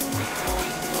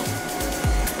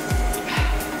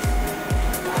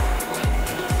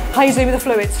 How you doing with the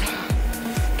fluids?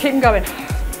 Keep them going.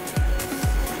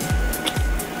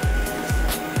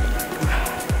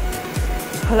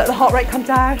 I'll let the heart rate come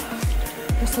down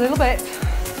just a little bit.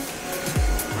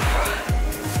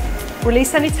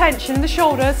 Release any tension in the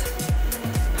shoulders.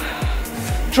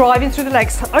 Driving through the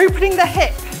legs, opening the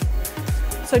hip.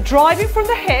 So driving from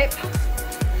the hip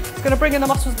is going to bring in the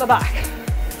muscles at the back.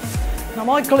 Now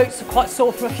my glutes are quite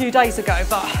sore from a few days ago,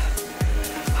 but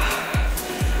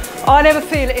I never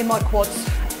feel it in my quads,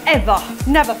 ever,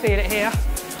 never feel it here.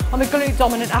 I'm a glute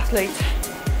dominant athlete.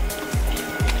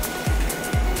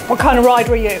 What kind of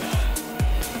rider are you?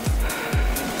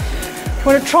 You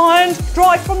want to try and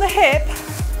drive from the hip,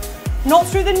 not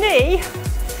through the knee.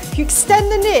 If you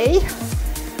extend the knee,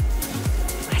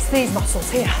 it's these muscles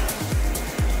here.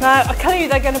 Now, I tell you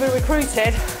they're going to be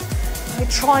recruited. You're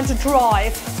trying to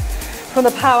drive from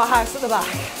the powerhouse at the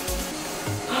back.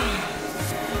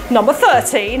 Number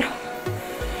 13,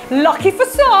 lucky for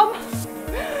some,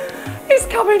 is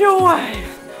coming your way.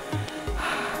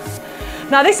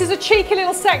 Now this is a cheeky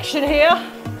little section here.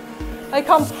 They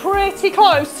come pretty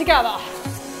close together.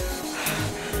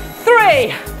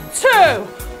 3, 2,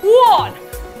 1,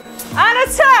 and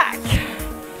attack.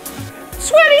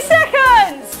 20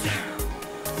 seconds.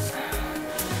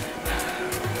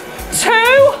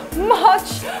 Too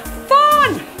much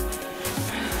fun.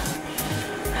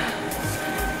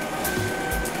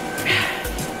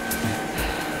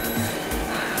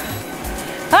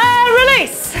 And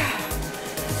release.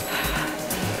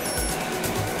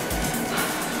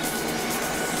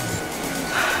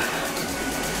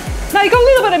 Now you've got a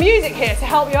little bit of music here to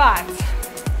help you out.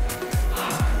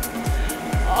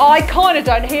 I kind of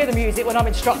don't hear the music when I'm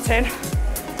instructing.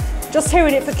 Just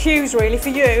hearing it for cues really, for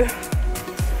you.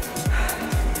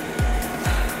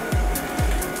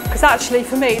 Because actually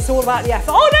for me it's all about the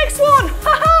effort. Oh, next one!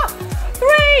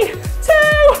 3,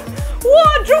 2,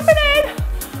 1, drop it in.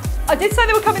 I did say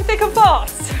they were coming thick and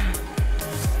fast.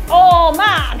 Oh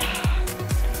man.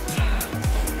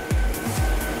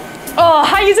 Oh,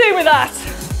 how you doing with that?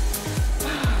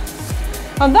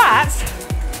 And that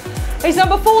is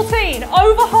number 14,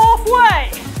 over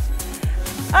halfway.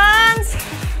 And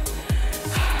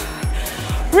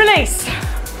release.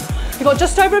 You've got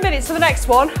just over a minute to the next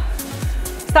one.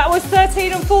 That was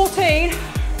 13 and 14.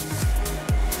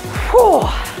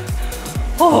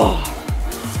 Oh.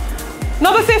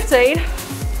 Number 15,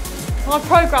 I've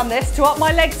programmed this to up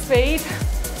my leg speed.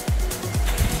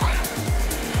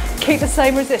 Keep the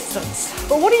same resistance.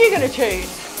 But what are you going to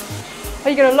choose? Are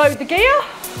you going to load the gear?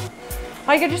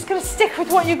 Are you just going to stick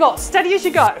with what you got? Steady as you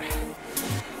go.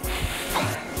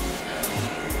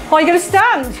 Are you going to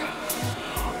stand?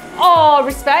 Oh,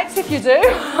 respect if you do.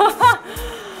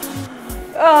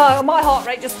 My heart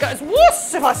rate just goes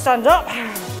whoosh if I stand up.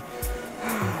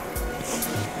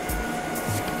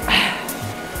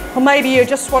 Or maybe you're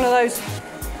just one of those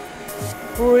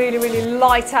really, really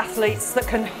light athletes that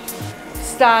can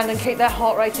stand and keep their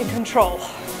heart rate in control.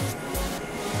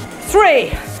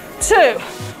 3, 2,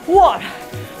 1.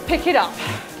 Pick it up.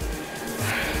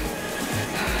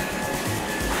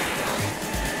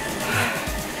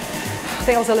 I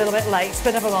think I was a little bit late,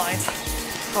 but never mind.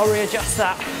 I'll readjust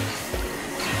that.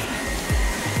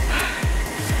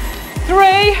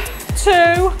 3,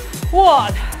 2,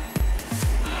 1.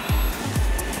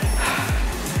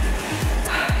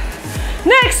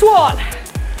 Next one.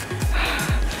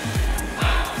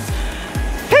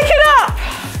 Pick it up.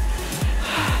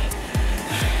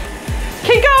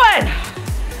 Keep going.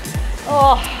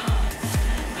 Oh.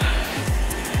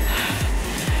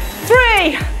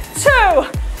 3, 2,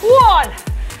 1.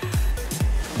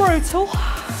 Brutal.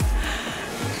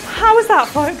 How was that,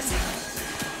 folks?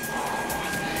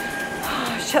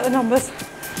 Check the numbers.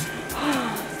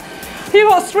 You've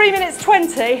got 3 minutes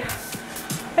 20.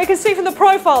 You can see from the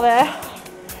profile there.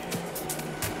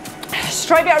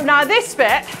 Straight bit. Now this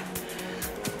bit,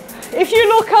 if you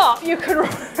look up, you can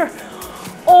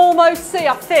almost see,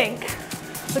 I think,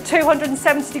 the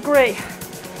 270-degree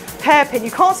hairpin.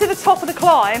 You can't see the top of the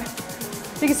climb.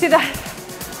 You can see the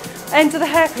end of the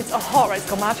hairpins. Oh, heart rate's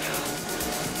gone mad.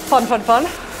 Fun, fun, fun.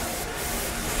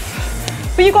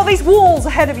 But you've got these walls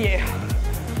ahead of you.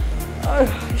 Oh,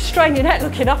 you strain your neck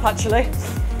looking up, actually.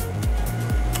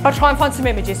 I'll try and find some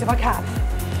images if I can.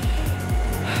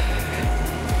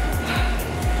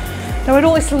 Now when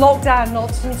all this lockdown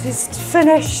nonsense is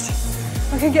finished,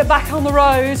 I can get back on the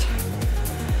road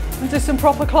and do some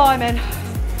proper climbing.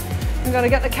 I'm going to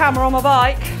get the camera on my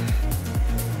bike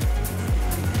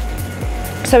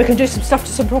so we can do some stuff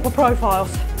to some proper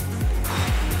profiles.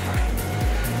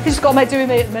 You just got to make do with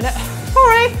me at the minute.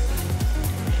 Sorry.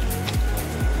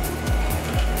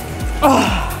 Oh.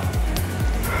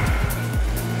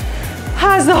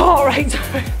 How's the heart rate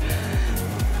doing?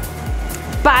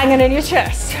 Banging in your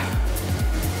chest.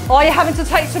 Are you having to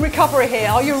take some recovery here?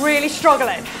 Are you really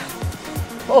struggling?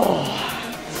 Oh.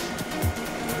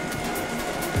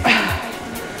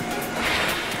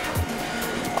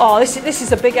 Oh, this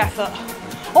is a big effort.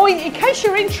 Oh, in case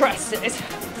you're interested,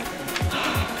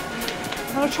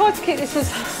 I'll try to keep this as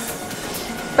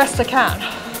best I can.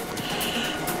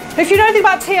 If you know anything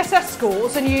about TSS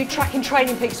scores and you track in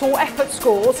Training Peaks or effort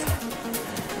scores,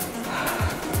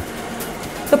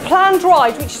 the planned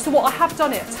ride, which is what I have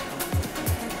done it,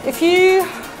 if you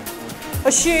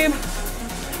assume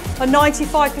a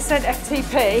 95%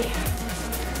 FTP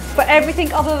for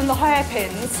everything other than the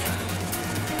hairpins,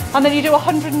 and then you do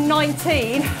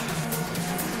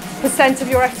 119% of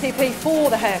your FTP for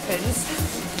the hairpins,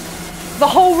 the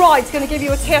whole ride's going to give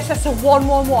you a TSS of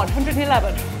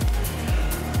 111.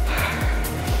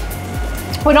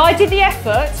 When I did the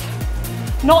effort,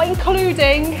 not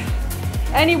including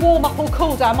any warm-up or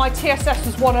cool-down, my TSS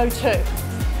was 102,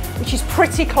 which is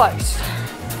pretty close.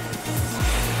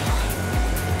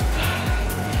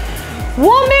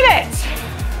 1 minute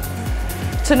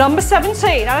to number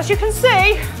 17. And as you can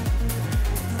see,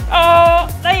 oh,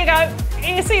 there you go.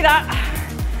 You see that?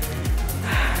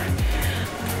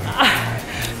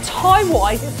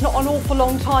 Time-wise, it's not an awful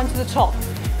long time to the top.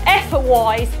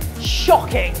 Effort-wise,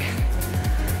 shocking.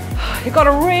 You've got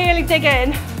to really dig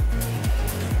in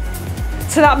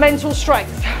to that mental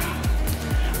strength.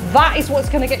 That is what's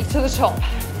going to get you to the top.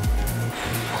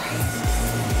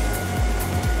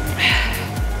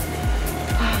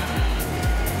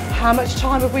 How much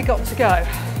time have we got to go?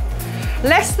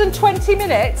 Less than 20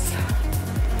 minutes.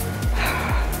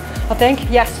 I think,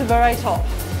 yes, to the very top.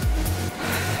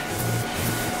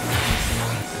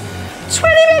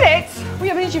 20 minutes? Well,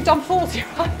 that means you've done 40,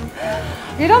 right?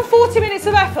 You've done 40 minutes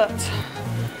of effort.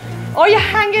 Are you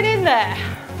hanging in there?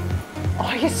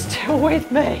 Are you still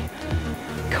with me?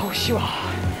 Of course you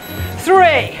are.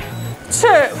 3, 2,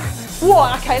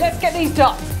 1. Okay, let's get these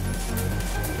done.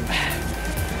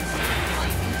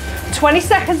 20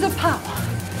 seconds of power.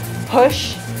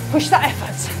 Push that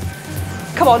effort.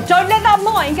 Come on, don't let that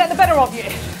mind get the better of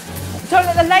you. Don't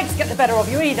let the legs get the better of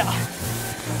you either.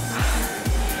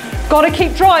 Got to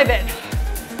keep driving.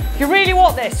 You really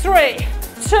want this. 3,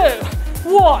 2,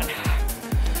 1.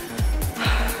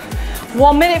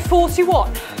 1 minute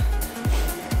 41.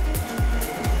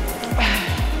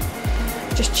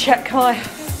 Just check my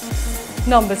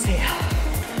numbers here.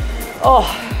 Oh,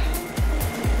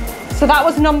 So that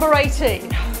was number 18.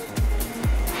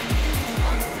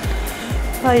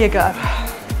 There you go.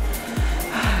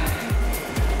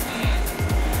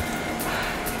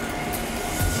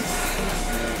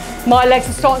 My legs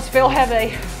are starting to feel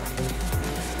heavy.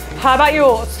 How about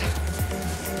yours?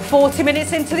 40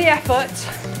 minutes into the effort,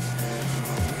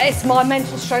 it's my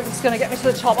mental strength that's going to get me to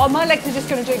the top. Oh, my legs are just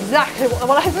going to do exactly what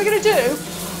I think they're going to do,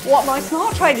 what my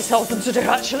smart trainer tells them to do,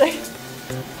 actually.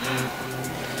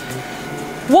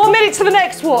 1 minute to the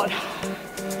next one.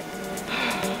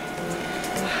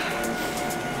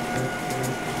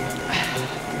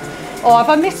 Oh, have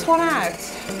I missed one out?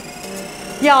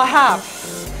 Yeah, I have.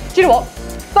 Do you know what?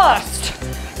 First,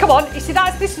 come on, you see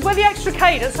this is where the extra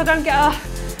cadence, I don't get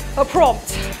a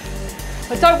prompt.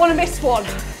 I don't want to miss one.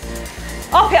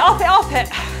 Up it, up it, up it.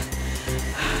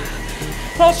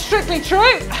 Not strictly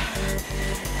true.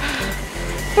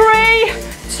 3,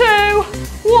 2,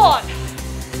 1.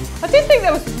 I did think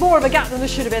there was more of a gap than there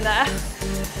should have been there.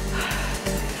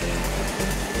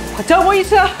 I don't want you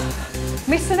to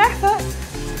miss an effort.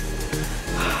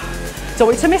 Don't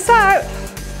want you to miss out.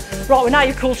 Right, well now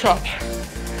you're cool truck.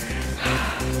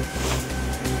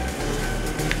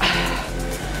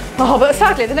 Oh, but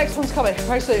sadly the next one's coming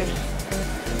very soon.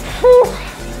 Whew.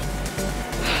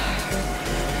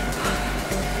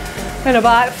 In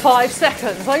about 5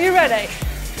 seconds. Are you ready?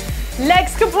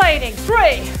 Legs complaining.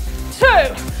 3,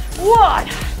 2, 1.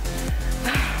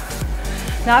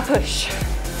 Now push.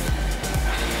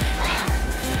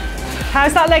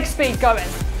 How's that leg speed going?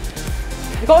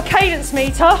 You've got a cadence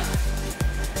meter.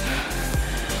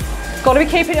 Got to be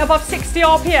keeping it above 60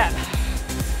 RPM.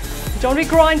 You don't want to be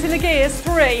grinding the gears.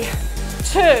 3,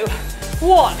 2,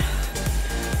 1.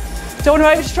 Don't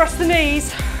want to overstress the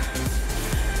knees.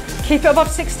 Keep it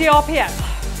above 60 RPM.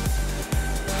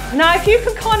 Now, if you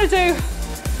can kind of do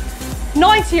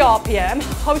 90 RPM,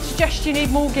 I would suggest you need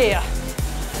more gear.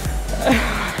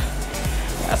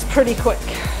 That's pretty quick.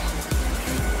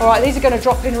 All right, these are going to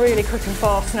drop in really quick and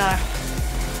fast now.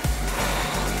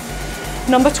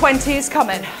 Number 20 is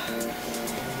coming.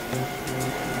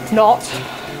 Not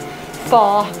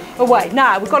far away.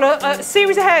 Now, we've got a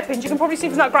series of hairpins, you can probably see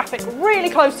from that graphic, really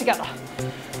close together.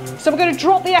 So we're going to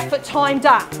drop the effort time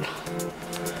down.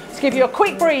 Let's give you a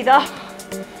quick breather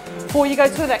before you go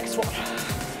to the next one.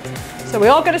 So we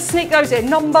are going to sneak those in.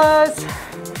 Numbers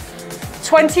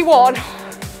 21,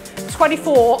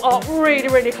 24 are really,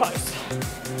 really close.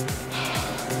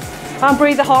 And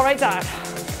breathe the heart rate down.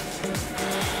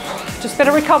 Just a bit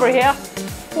of recovery here.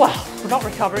 Well, not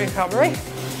recovery.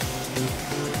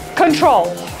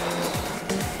 Control.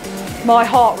 My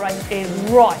heart rate is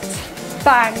right,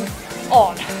 bang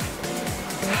on.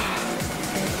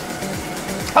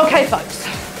 Okay, folks,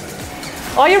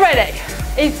 are you ready?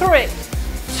 In 3,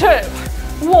 2,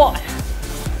 1,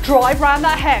 drive round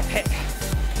that hairpin.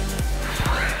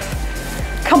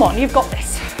 Come on, you've got this.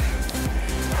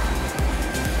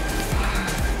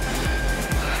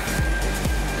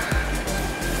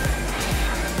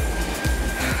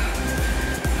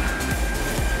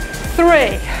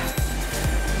 Three,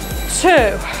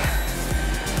 2,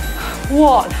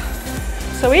 1.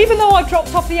 So even though I've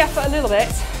dropped off the effort a little bit,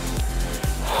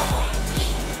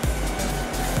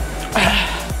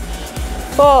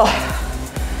 oh,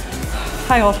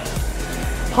 hang on,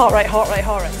 heart rate.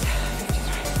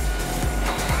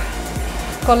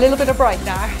 Got a little bit of break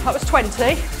now. That was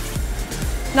 20.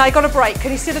 Now you've got a break.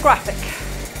 Can you see the graphic?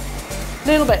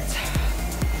 Little bit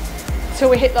till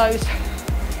we hit those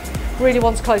really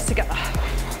ones close together.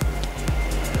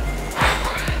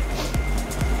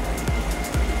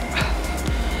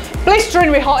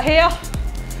 Blisteringly hot here,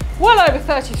 well over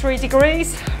 33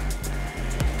 degrees,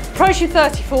 approaching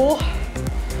 34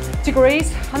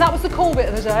 degrees, and that was the cool bit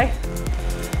of the day.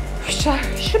 So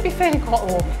you should be feeling quite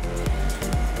warm.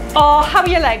 Oh, how are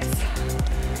your legs?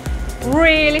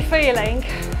 Really feeling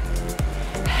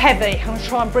heavy. I'm going to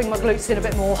try and bring my glutes in a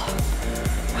bit more.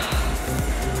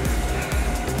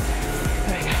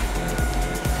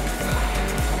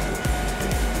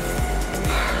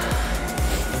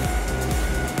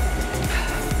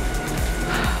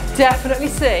 Definitely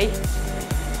see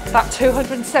that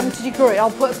 270 degree.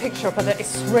 I'll put a picture up of it.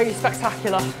 It's really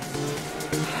spectacular.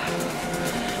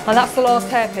 And that's the last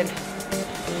hairpin.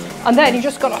 And then you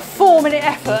just got a 4-minute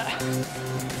effort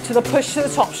to the push to the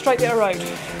top, straight bit of road.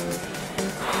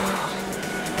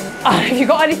 And if you've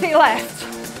got anything left,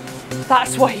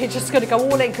 that's where you're just going to go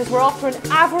all in, because we're after an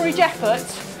average effort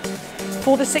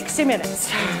for the 60 minutes.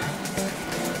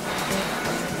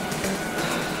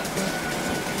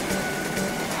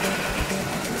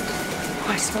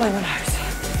 I smell my nose.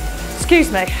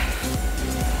 Excuse me.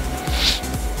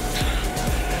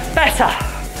 Better.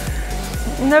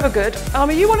 Never good.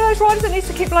 Are you one of those riders that needs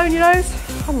to keep blowing your nose?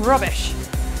 I'm rubbish.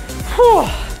 Whew.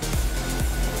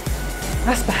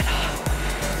 That's better.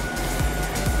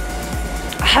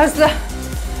 How's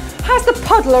the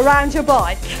puddle around your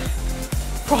bike?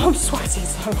 Oh, I'm sweating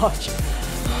so much.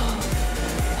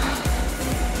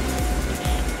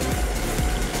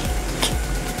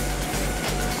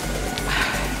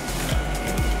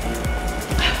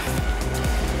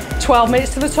 "12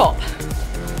 minutes to the top."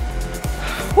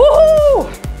 Woohoo!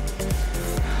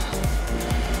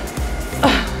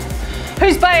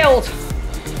 Who's bailed?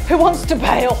 Who wants to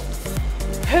bail?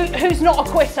 Who's not a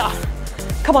quitter?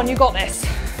 Come on, you got this.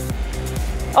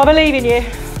 I believe in you.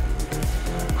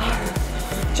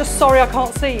 Just sorry I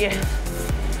can't see you.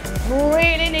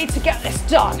 Really need to get this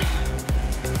done.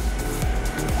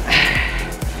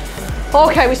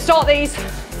 Okay, we start these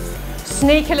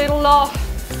sneaky little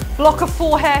block of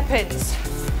 4 hairpins.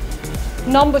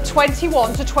 Number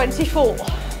 21 to 24.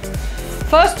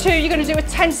 First 2, you're going to do a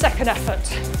 10-second effort.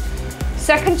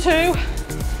 Second 2,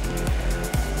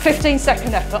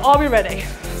 15-second effort. Are we ready?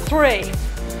 3,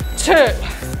 2,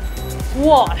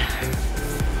 1.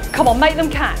 Come on, make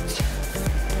them count.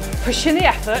 Push in the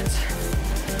effort.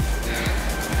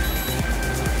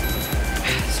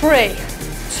 3,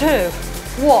 2,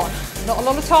 1. Not a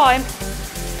lot of time.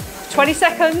 20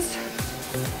 seconds.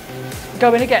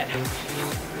 Go in again.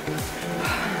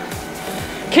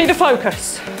 Keep the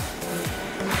focus.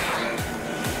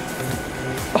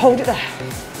 Hold it there.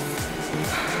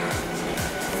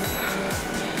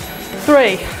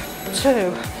 3,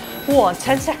 2, 1.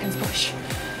 10 seconds push.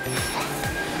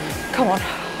 Come on.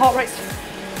 Heart rate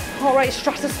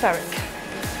stratospheric.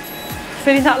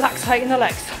 Feeling that laxate in the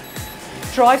legs.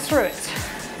 Drive through it.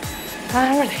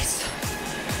 And release.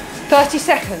 30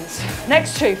 seconds.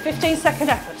 Next 2, 15-second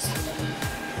efforts.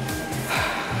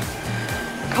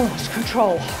 Come on, just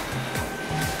control.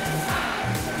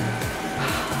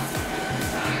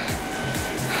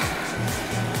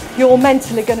 You're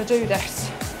mentally going to do this.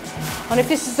 And if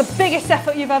this is the biggest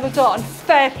effort you've ever done,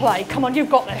 fair play. Come on, you've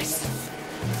got this.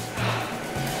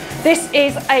 This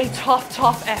is a tough,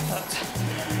 tough effort.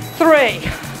 3,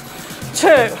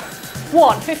 2,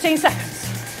 1, 15 seconds.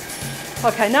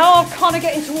 Okay, now I'm kind of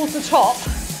getting towards the top.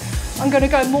 I'm going to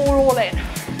go more all in.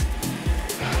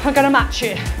 I'm going to match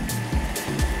you.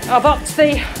 I've upped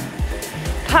the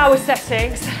power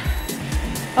settings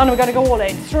and I'm going to go all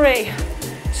in. 3,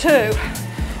 2,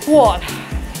 1.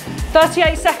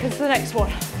 38 seconds to the next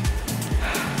one.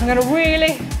 I'm going to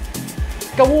really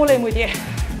go all in with you.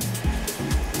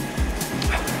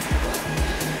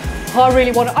 I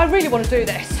really want to do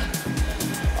this.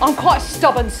 I'm quite a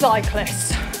stubborn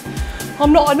cyclist.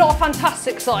 I'm not a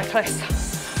fantastic cyclist.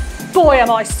 Boy,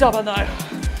 am I stubborn though.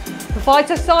 If I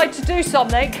decide to do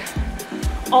something,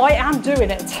 I am doing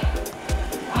it.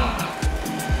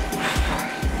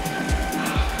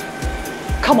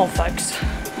 Come on, folks.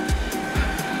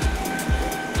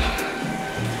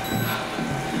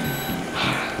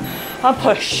 And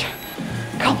push.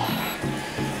 Come on.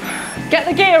 Get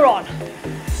the gear on.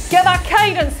 Get that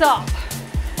cadence up.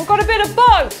 I've got a bit of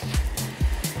both.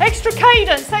 Extra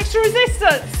cadence, extra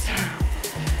resistance.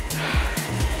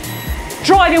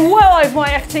 Driving well over my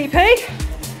FTP.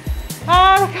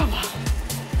 And come on.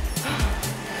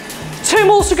 2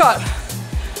 more to go.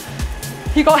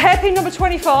 You've got hairpin number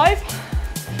 25.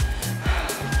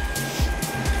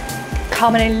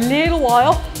 Coming in a little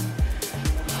while.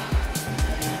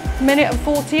 Minute and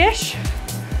 40-ish.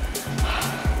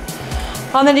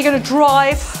 And then you're going to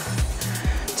drive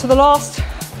to the last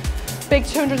big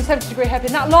 270-degree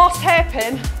hairpin. That last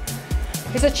hairpin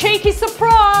is a cheeky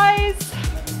surprise.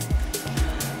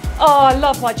 Oh, I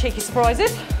love my cheeky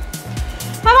surprises.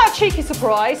 And that cheeky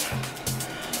surprise,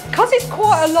 because it's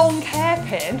quite a long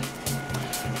hairpin,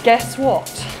 guess what?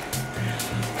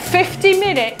 50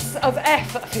 minutes of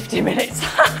effort, 50 minutes,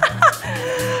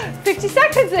 50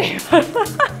 seconds even.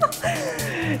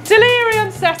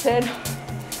 Delirium setting.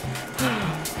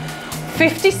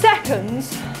 50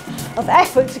 seconds of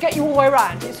effort to get you all the way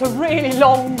around. It's a really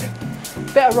long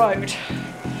bit of road.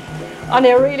 And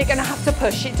you're really going to have to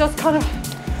push. It does kind of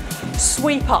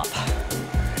sweep up.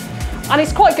 And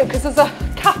it's quite good because there's a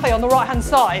cafe on the right-hand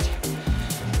side.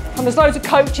 And there's loads of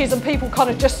coaches and people kind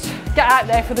of just get out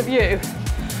there for the view.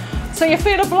 So you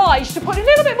feel obliged to put a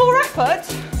little bit more effort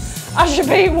as you're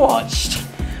being watched.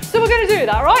 So we're going to do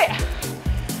that, right?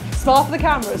 Smile for the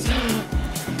cameras.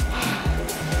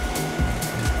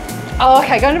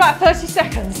 Okay, going about 30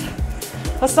 seconds.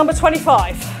 That's number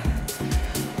 25.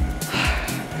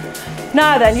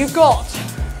 Now then, you've got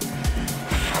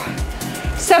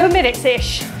 7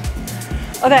 minutes-ish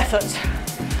of effort.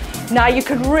 Now you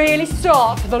can really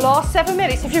start for the last 7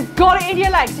 minutes, if you've got it in your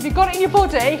legs, if you've got it in your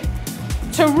body,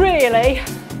 to really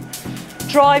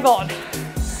drive on.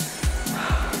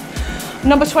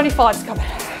 Number 25's coming.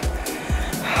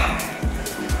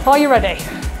 Are you ready?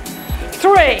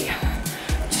 3,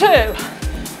 2,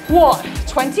 1.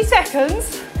 20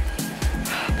 seconds.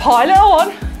 Pile it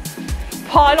on.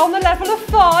 Pile on the level of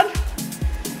fun.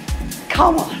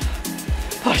 Come on.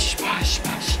 Push, push,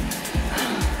 push.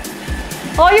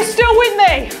 Are you still with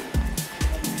me?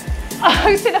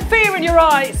 I see the fear in your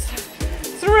eyes.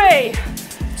 3,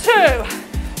 2,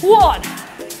 1.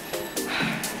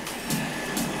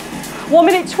 1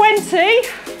 minute 20.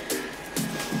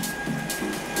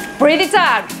 Breathe it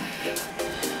down.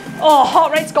 Oh,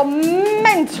 heart rate's gone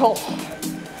mental.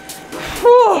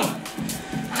 Whew.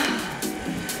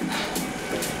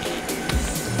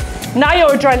 Now your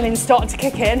adrenaline's starting to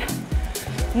kick in.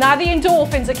 Now the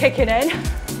endorphins are kicking in.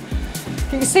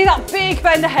 You can see that big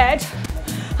bend ahead,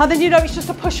 and then you know it's just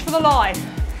a push for the line.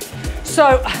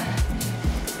 So,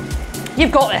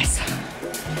 you've got this.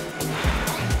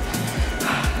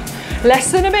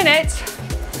 Less than a minute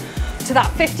to that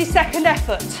 50-second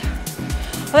effort.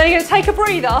 And then you're going to take a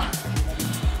breather,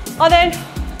 and then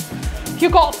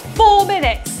you've got 4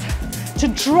 minutes to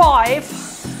drive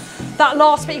that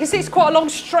last bit. You can see it's quite a long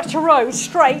stretch of road,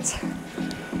 straight.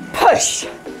 Push,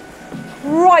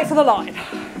 right for the line.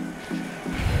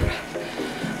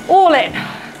 All in,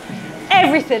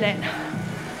 everything in.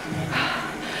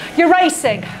 You're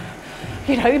racing.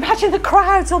 You know, imagine the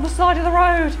crowds on the side of the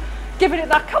road, giving it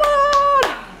that, come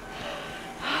on!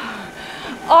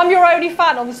 I'm your only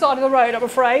fan on the side of the road, I'm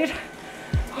afraid.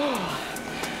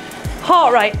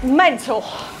 Heart rate, mental.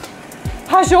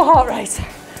 How's your heart rate?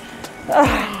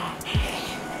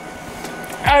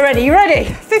 Ready, you ready?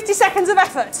 50 seconds of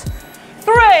effort.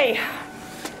 3,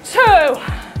 2,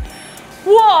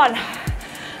 1.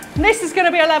 This is going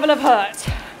to be a level of hurt.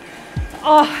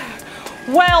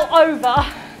 Well over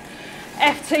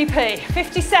FTP.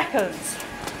 50 seconds.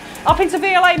 Up into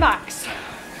VLA max.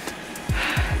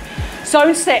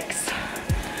 Zone 6.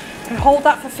 And hold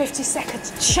that for 50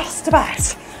 seconds, just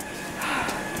about.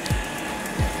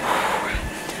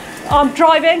 I'm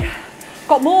driving.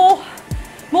 Got more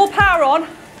power on,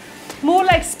 more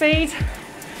leg speed.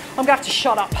 I'm gonna have to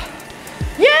shut up.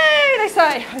 Yay, they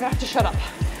say. I'm gonna have to shut up.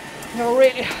 I'm gonna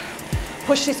really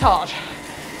push this hard.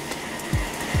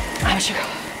 How much you got?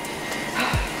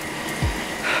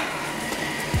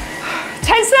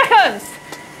 10 seconds.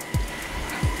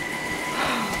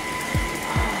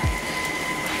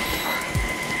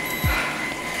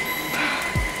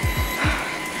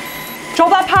 Drop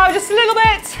that power just a little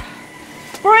bit.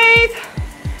 Breathe.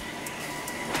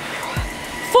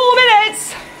 4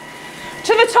 minutes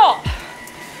to the top.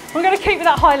 We're going to keep with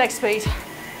that high leg speed.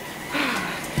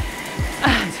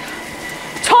 And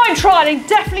time trialing,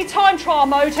 definitely time trial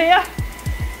mode here.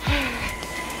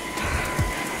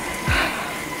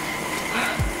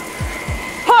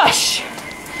 Push.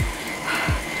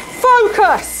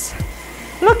 Focus.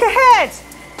 Look ahead.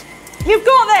 You've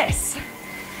got this.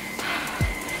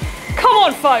 Come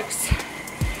on, folks.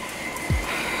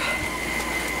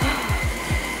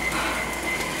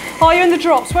 Are you in the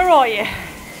drops? Where are you?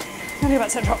 Only about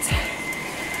 10 drops.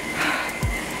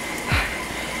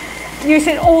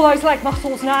 Using all those leg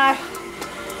muscles now.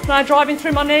 Now driving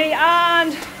through my knee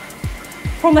and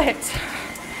from the hips.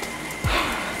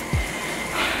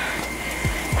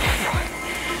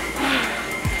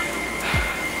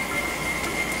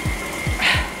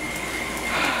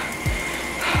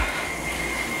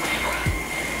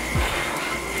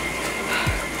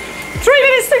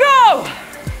 To go.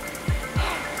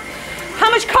 How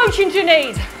much coaching do you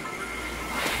need?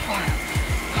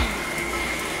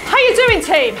 How you doing,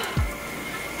 team?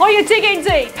 Are you digging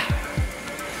deep?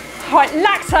 All right,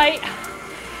 lactate.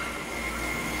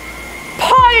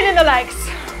 Piling in the legs.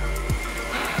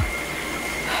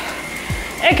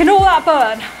 Ignore that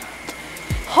burn.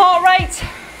 Heart rate,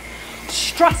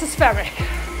 stratospheric.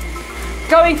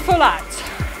 Going full out.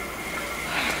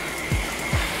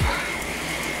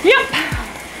 Yep.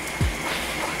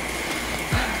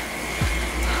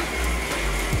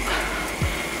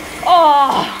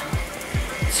 Oh,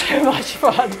 too much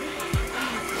fun.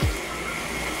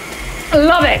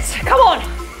 Love it. Come on.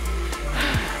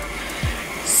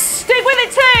 Stick with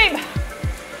it, team.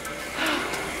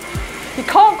 You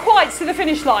can't quite see the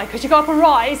finish line because you go up and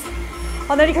rise,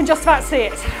 and then you can just about see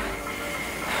it.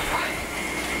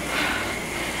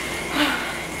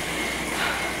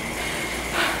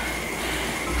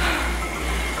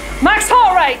 Max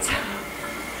heart rate.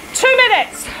 2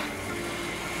 minutes.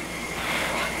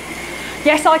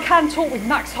 Yes, I can talk with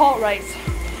max heart rate.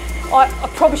 I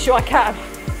promise you I can.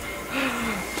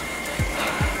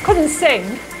 Couldn't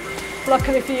sing,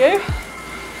 luckily for you.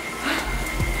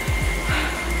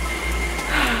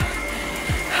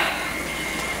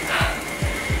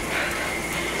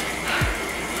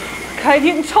 Okay, if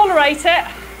you can tolerate it,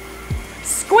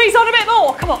 squeeze on a bit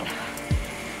more, come on.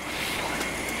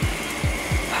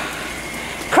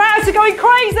 Crowds are going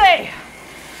crazy.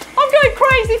 I'm going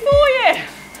crazy for you.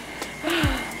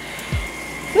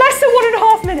 Less than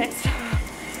 1.5 minutes.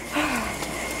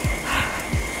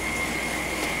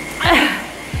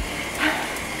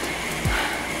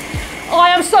 I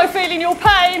am so feeling your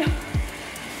pain.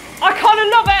 I kind of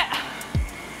love it.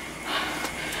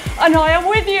 And I am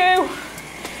with you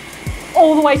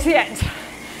all the way to the end.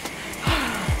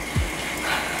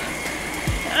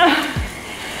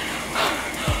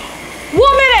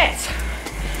 1 minute.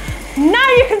 Now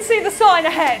you can see the sign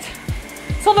ahead.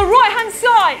 It's on the right hand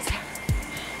side.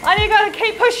 And you're going to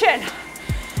keep pushing.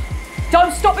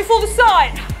 Don't stop before the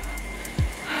sign.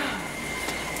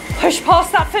 Push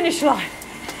past that finish line.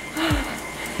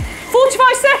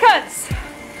 45 seconds.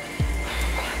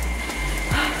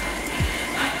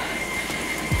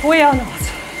 We are not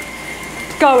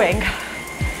going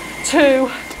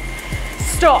to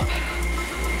stop.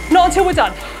 Not until we're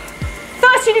done.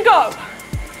 30 to go.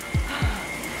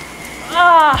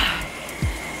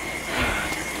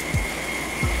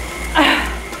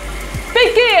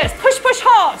 Big gears, push, push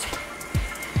hard.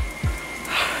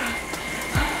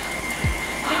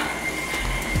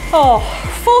 Oh,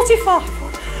 45,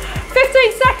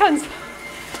 15 seconds.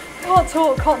 Can't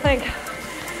talk, can't think.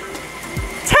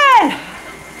 10.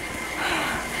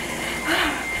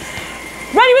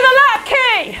 Ready with a lap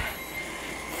key.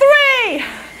 3,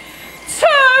 2,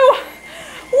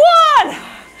 1.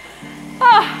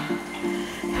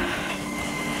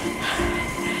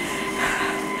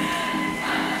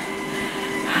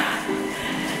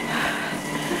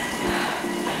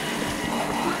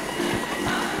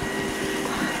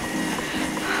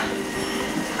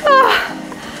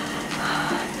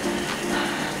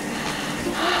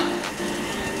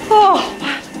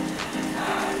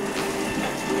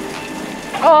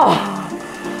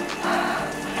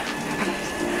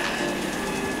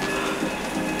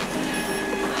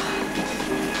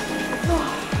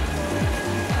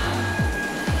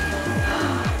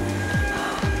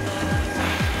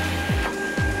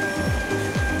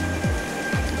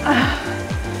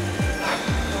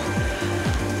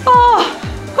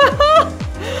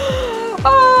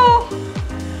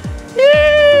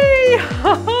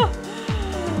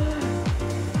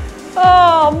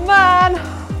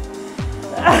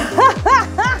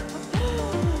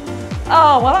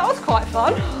 Oh, well, that was quite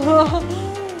fun.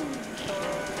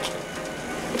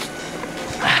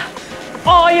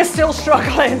 Oh, you're still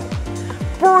struggling.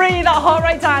 Breathe that heart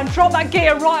rate down. Drop that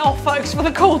gear right off, folks, for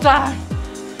the cool down.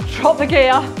 Drop the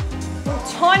gear. A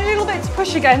tiny little bit to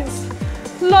push against.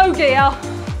 Low gear.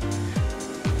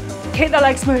 Keep the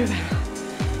legs moving.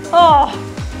 Oh.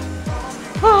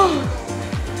 Oh.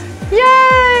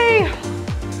 Yay!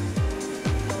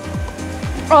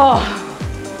 Oh.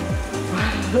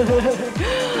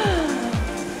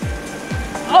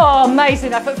 Oh,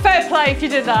 amazing effort. Fair play if you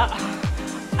did that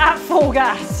at full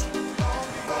gas.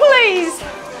 Please,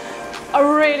 I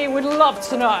really would love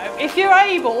to know if you're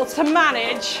able to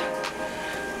manage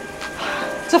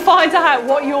to find out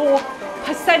what your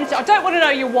percentage, I don't want to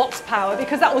know your watts power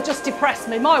because that will just depress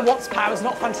me. My watts power is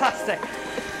not fantastic.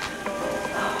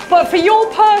 But for your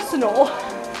personal,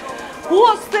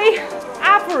 what's the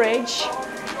average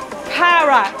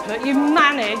power output you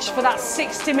manage for that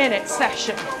 60-minute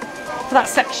session, for that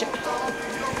section?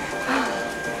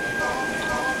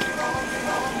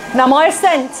 Now my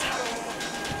ascent,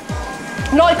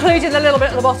 not including the little bit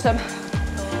at the bottom,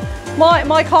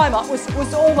 my climb up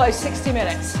was almost 60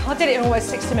 minutes. I did it in almost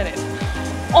 60 minutes.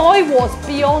 I was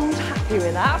beyond happy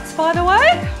with that, by the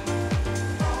way.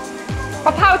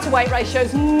 My power to weight ratio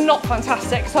is not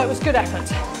fantastic, so it was good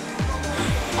effort.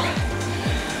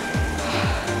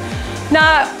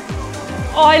 Now,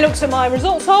 I looked at my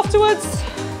results afterwards,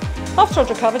 after I'd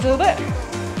recovered a little bit.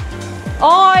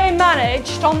 I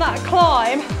managed on that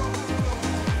climb,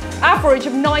 average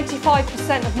of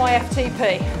 95% of my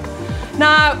FTP.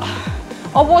 Now,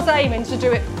 I was aiming to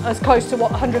do it as close to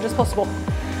 100 as possible.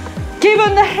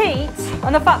 Given the heat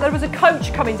and the fact that there was a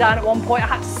coach coming down at one point, I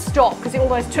had to stop because it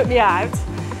almost took me out.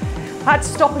 I had to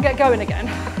stop and get going again,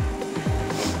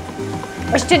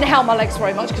 which didn't help my legs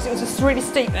very much because it was a really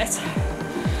steep bit.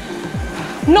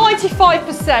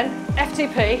 95%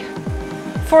 FTP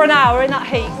for an hour in that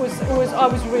heat I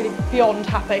was really beyond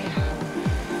happy.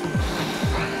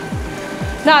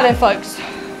 Now then, folks,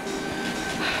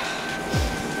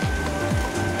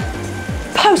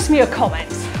 Post me a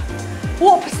comment.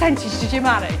 What percentage did you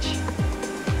manage?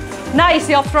 Now you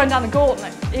see I've thrown down the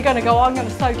gauntlet. You're going to go, I'm going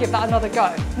to so give that another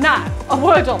go. Now, a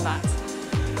word on that.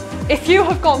 If you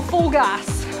have gone full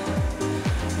gas,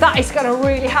 that is going to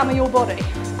really hammer your body.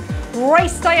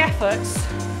 Race day efforts,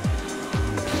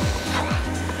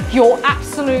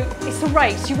 it's a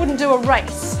race. You wouldn't do a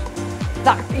race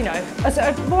that, you know,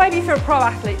 well, maybe if you're a pro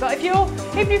athlete, but even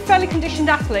if you're a fairly conditioned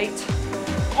athlete,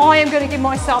 I am going to give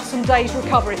myself some days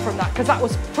recovery from that because that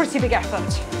was pretty big effort.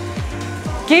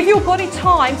 Give your body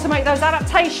time to make those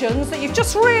adaptations that you've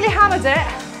just really hammered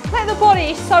it. Let the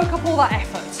body soak up all that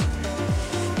effort.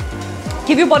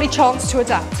 Give your body a chance to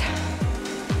adapt.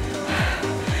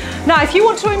 Now, if you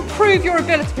want to improve your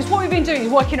ability, because what we've been doing is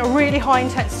working at really high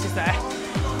intensities there,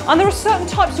 and there are certain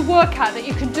types of workout that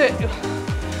you can do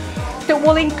that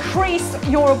will increase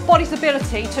your body's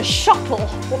ability to shuttle,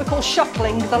 what we call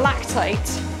shuttling the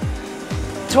lactate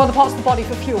to other parts of the body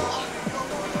for fuel.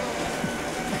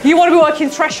 You want to be working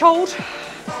threshold.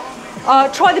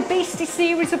 Try the Beastie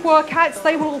series of workouts.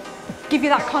 They will give you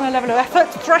that kind of level of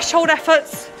effort, threshold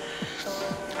efforts.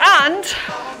 And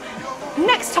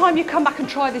next time you come back and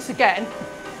try this again,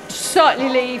 certainly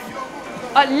leave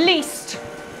at least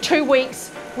 2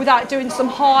 weeks without doing some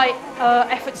high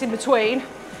efforts in between.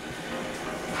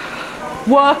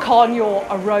 Work on your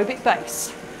aerobic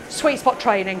base, sweet spot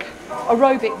training,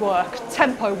 aerobic work,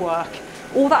 tempo work,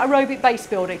 all that aerobic base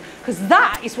building, because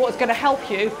that is what's going to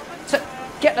help you to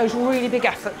get those really big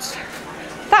efforts.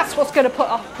 That's what's going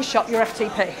to push up your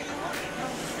FTP.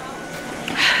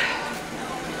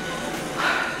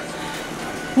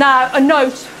 Now, a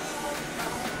note,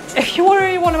 if you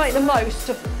really want to make the most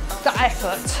of that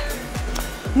effort,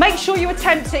 make sure you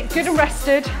attempt it good and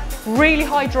rested, really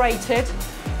hydrated.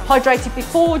 Hydrated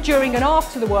before, during and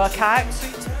after the workout.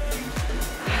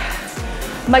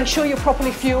 Make sure you're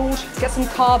properly fueled. Get some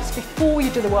carbs before you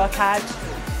do the workout.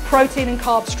 Protein and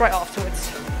carbs straight afterwards.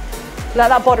 Let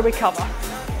that body recover.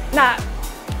 Now,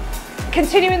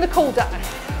 continuing the cool down.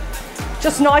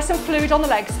 Just nice and fluid on the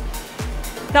legs.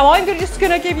 Now I'm just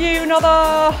going to give you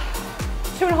another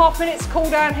 2.5 minutes cool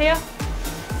down here.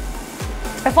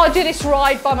 If I do this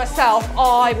ride by myself,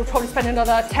 I would probably spend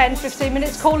another 10-15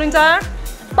 minutes cooling down.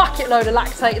 Bucket load of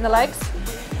lactate in the legs.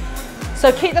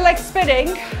 So keep the legs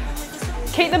spinning,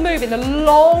 keep them moving. The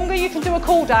longer you can do a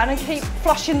cool down and keep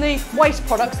flushing the waste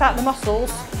products out of the muscles,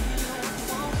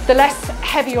 the less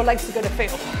heavy your legs are going to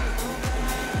feel.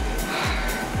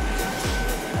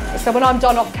 So when I'm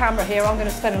done off camera here, I'm going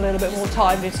to spend a little bit more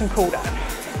time doing some cool down.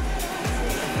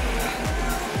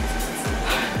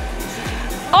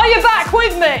 Are you back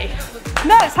with me?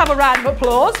 Now let's have a round of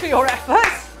applause for your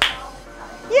efforts.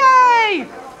 Yay!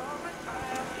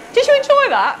 Did you enjoy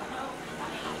that?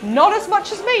 Not as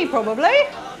much as me, probably.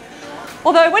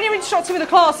 Although when you're instructing with a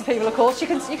class of people, of course, you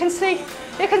can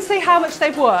see how much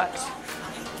they've worked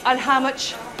and how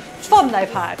much fun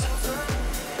they've had.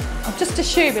 I'm just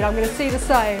assuming I'm going to see the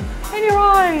same in your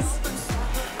eyes.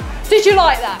 Did you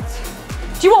like that?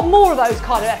 Do you want more of those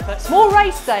kind of efforts? More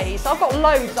race days? I've got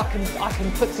loads I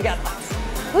can put together.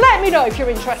 Let me know if you're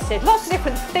interested. Lots of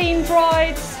different themed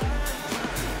rides.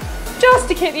 Just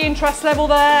to keep the interest level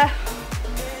there,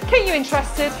 keep you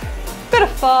interested, bit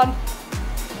of fun.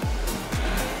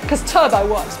 Because turbo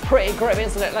work's pretty grim,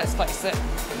 isn't it? Let's face it.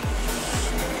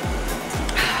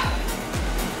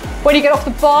 When you get off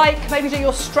the bike, maybe do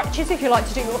your stretches if you like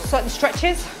to do your certain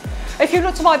stretches. If you've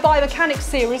looked at my biomechanics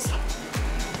series,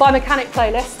 biomechanic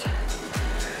playlist,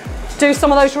 do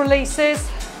some of those releases.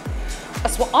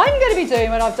 That's what I'm going to be doing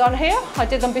when I've done here. I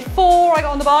did them before I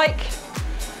got on the bike.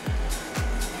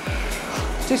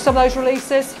 Do some of those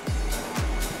releases.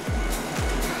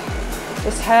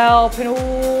 Just helping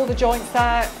all the joints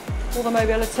out, all the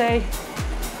mobility.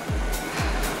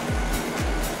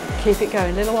 Keep it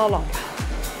going a little while longer.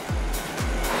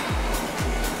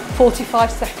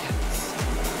 45 seconds.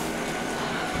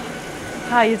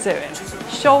 How are you doing?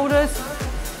 Shoulders.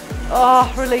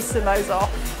 Oh, releasing those off.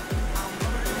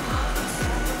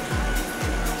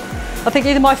 I think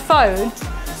either my phone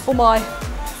or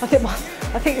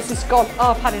I think this is gone.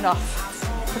 Oh, I've had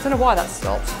enough. I don't know why that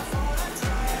stopped.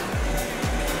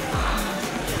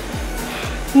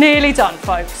 Nearly done,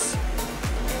 folks.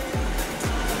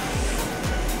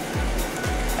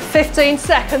 15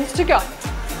 seconds to go.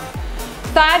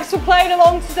 Thanks for playing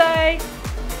along today.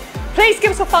 Please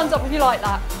give us a thumbs up if you like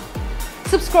that.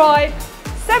 Subscribe.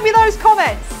 Send me those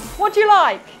comments. What do you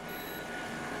like?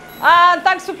 And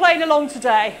thanks for playing along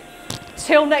today.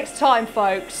 Till next time,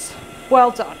 folks.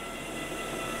 Well done.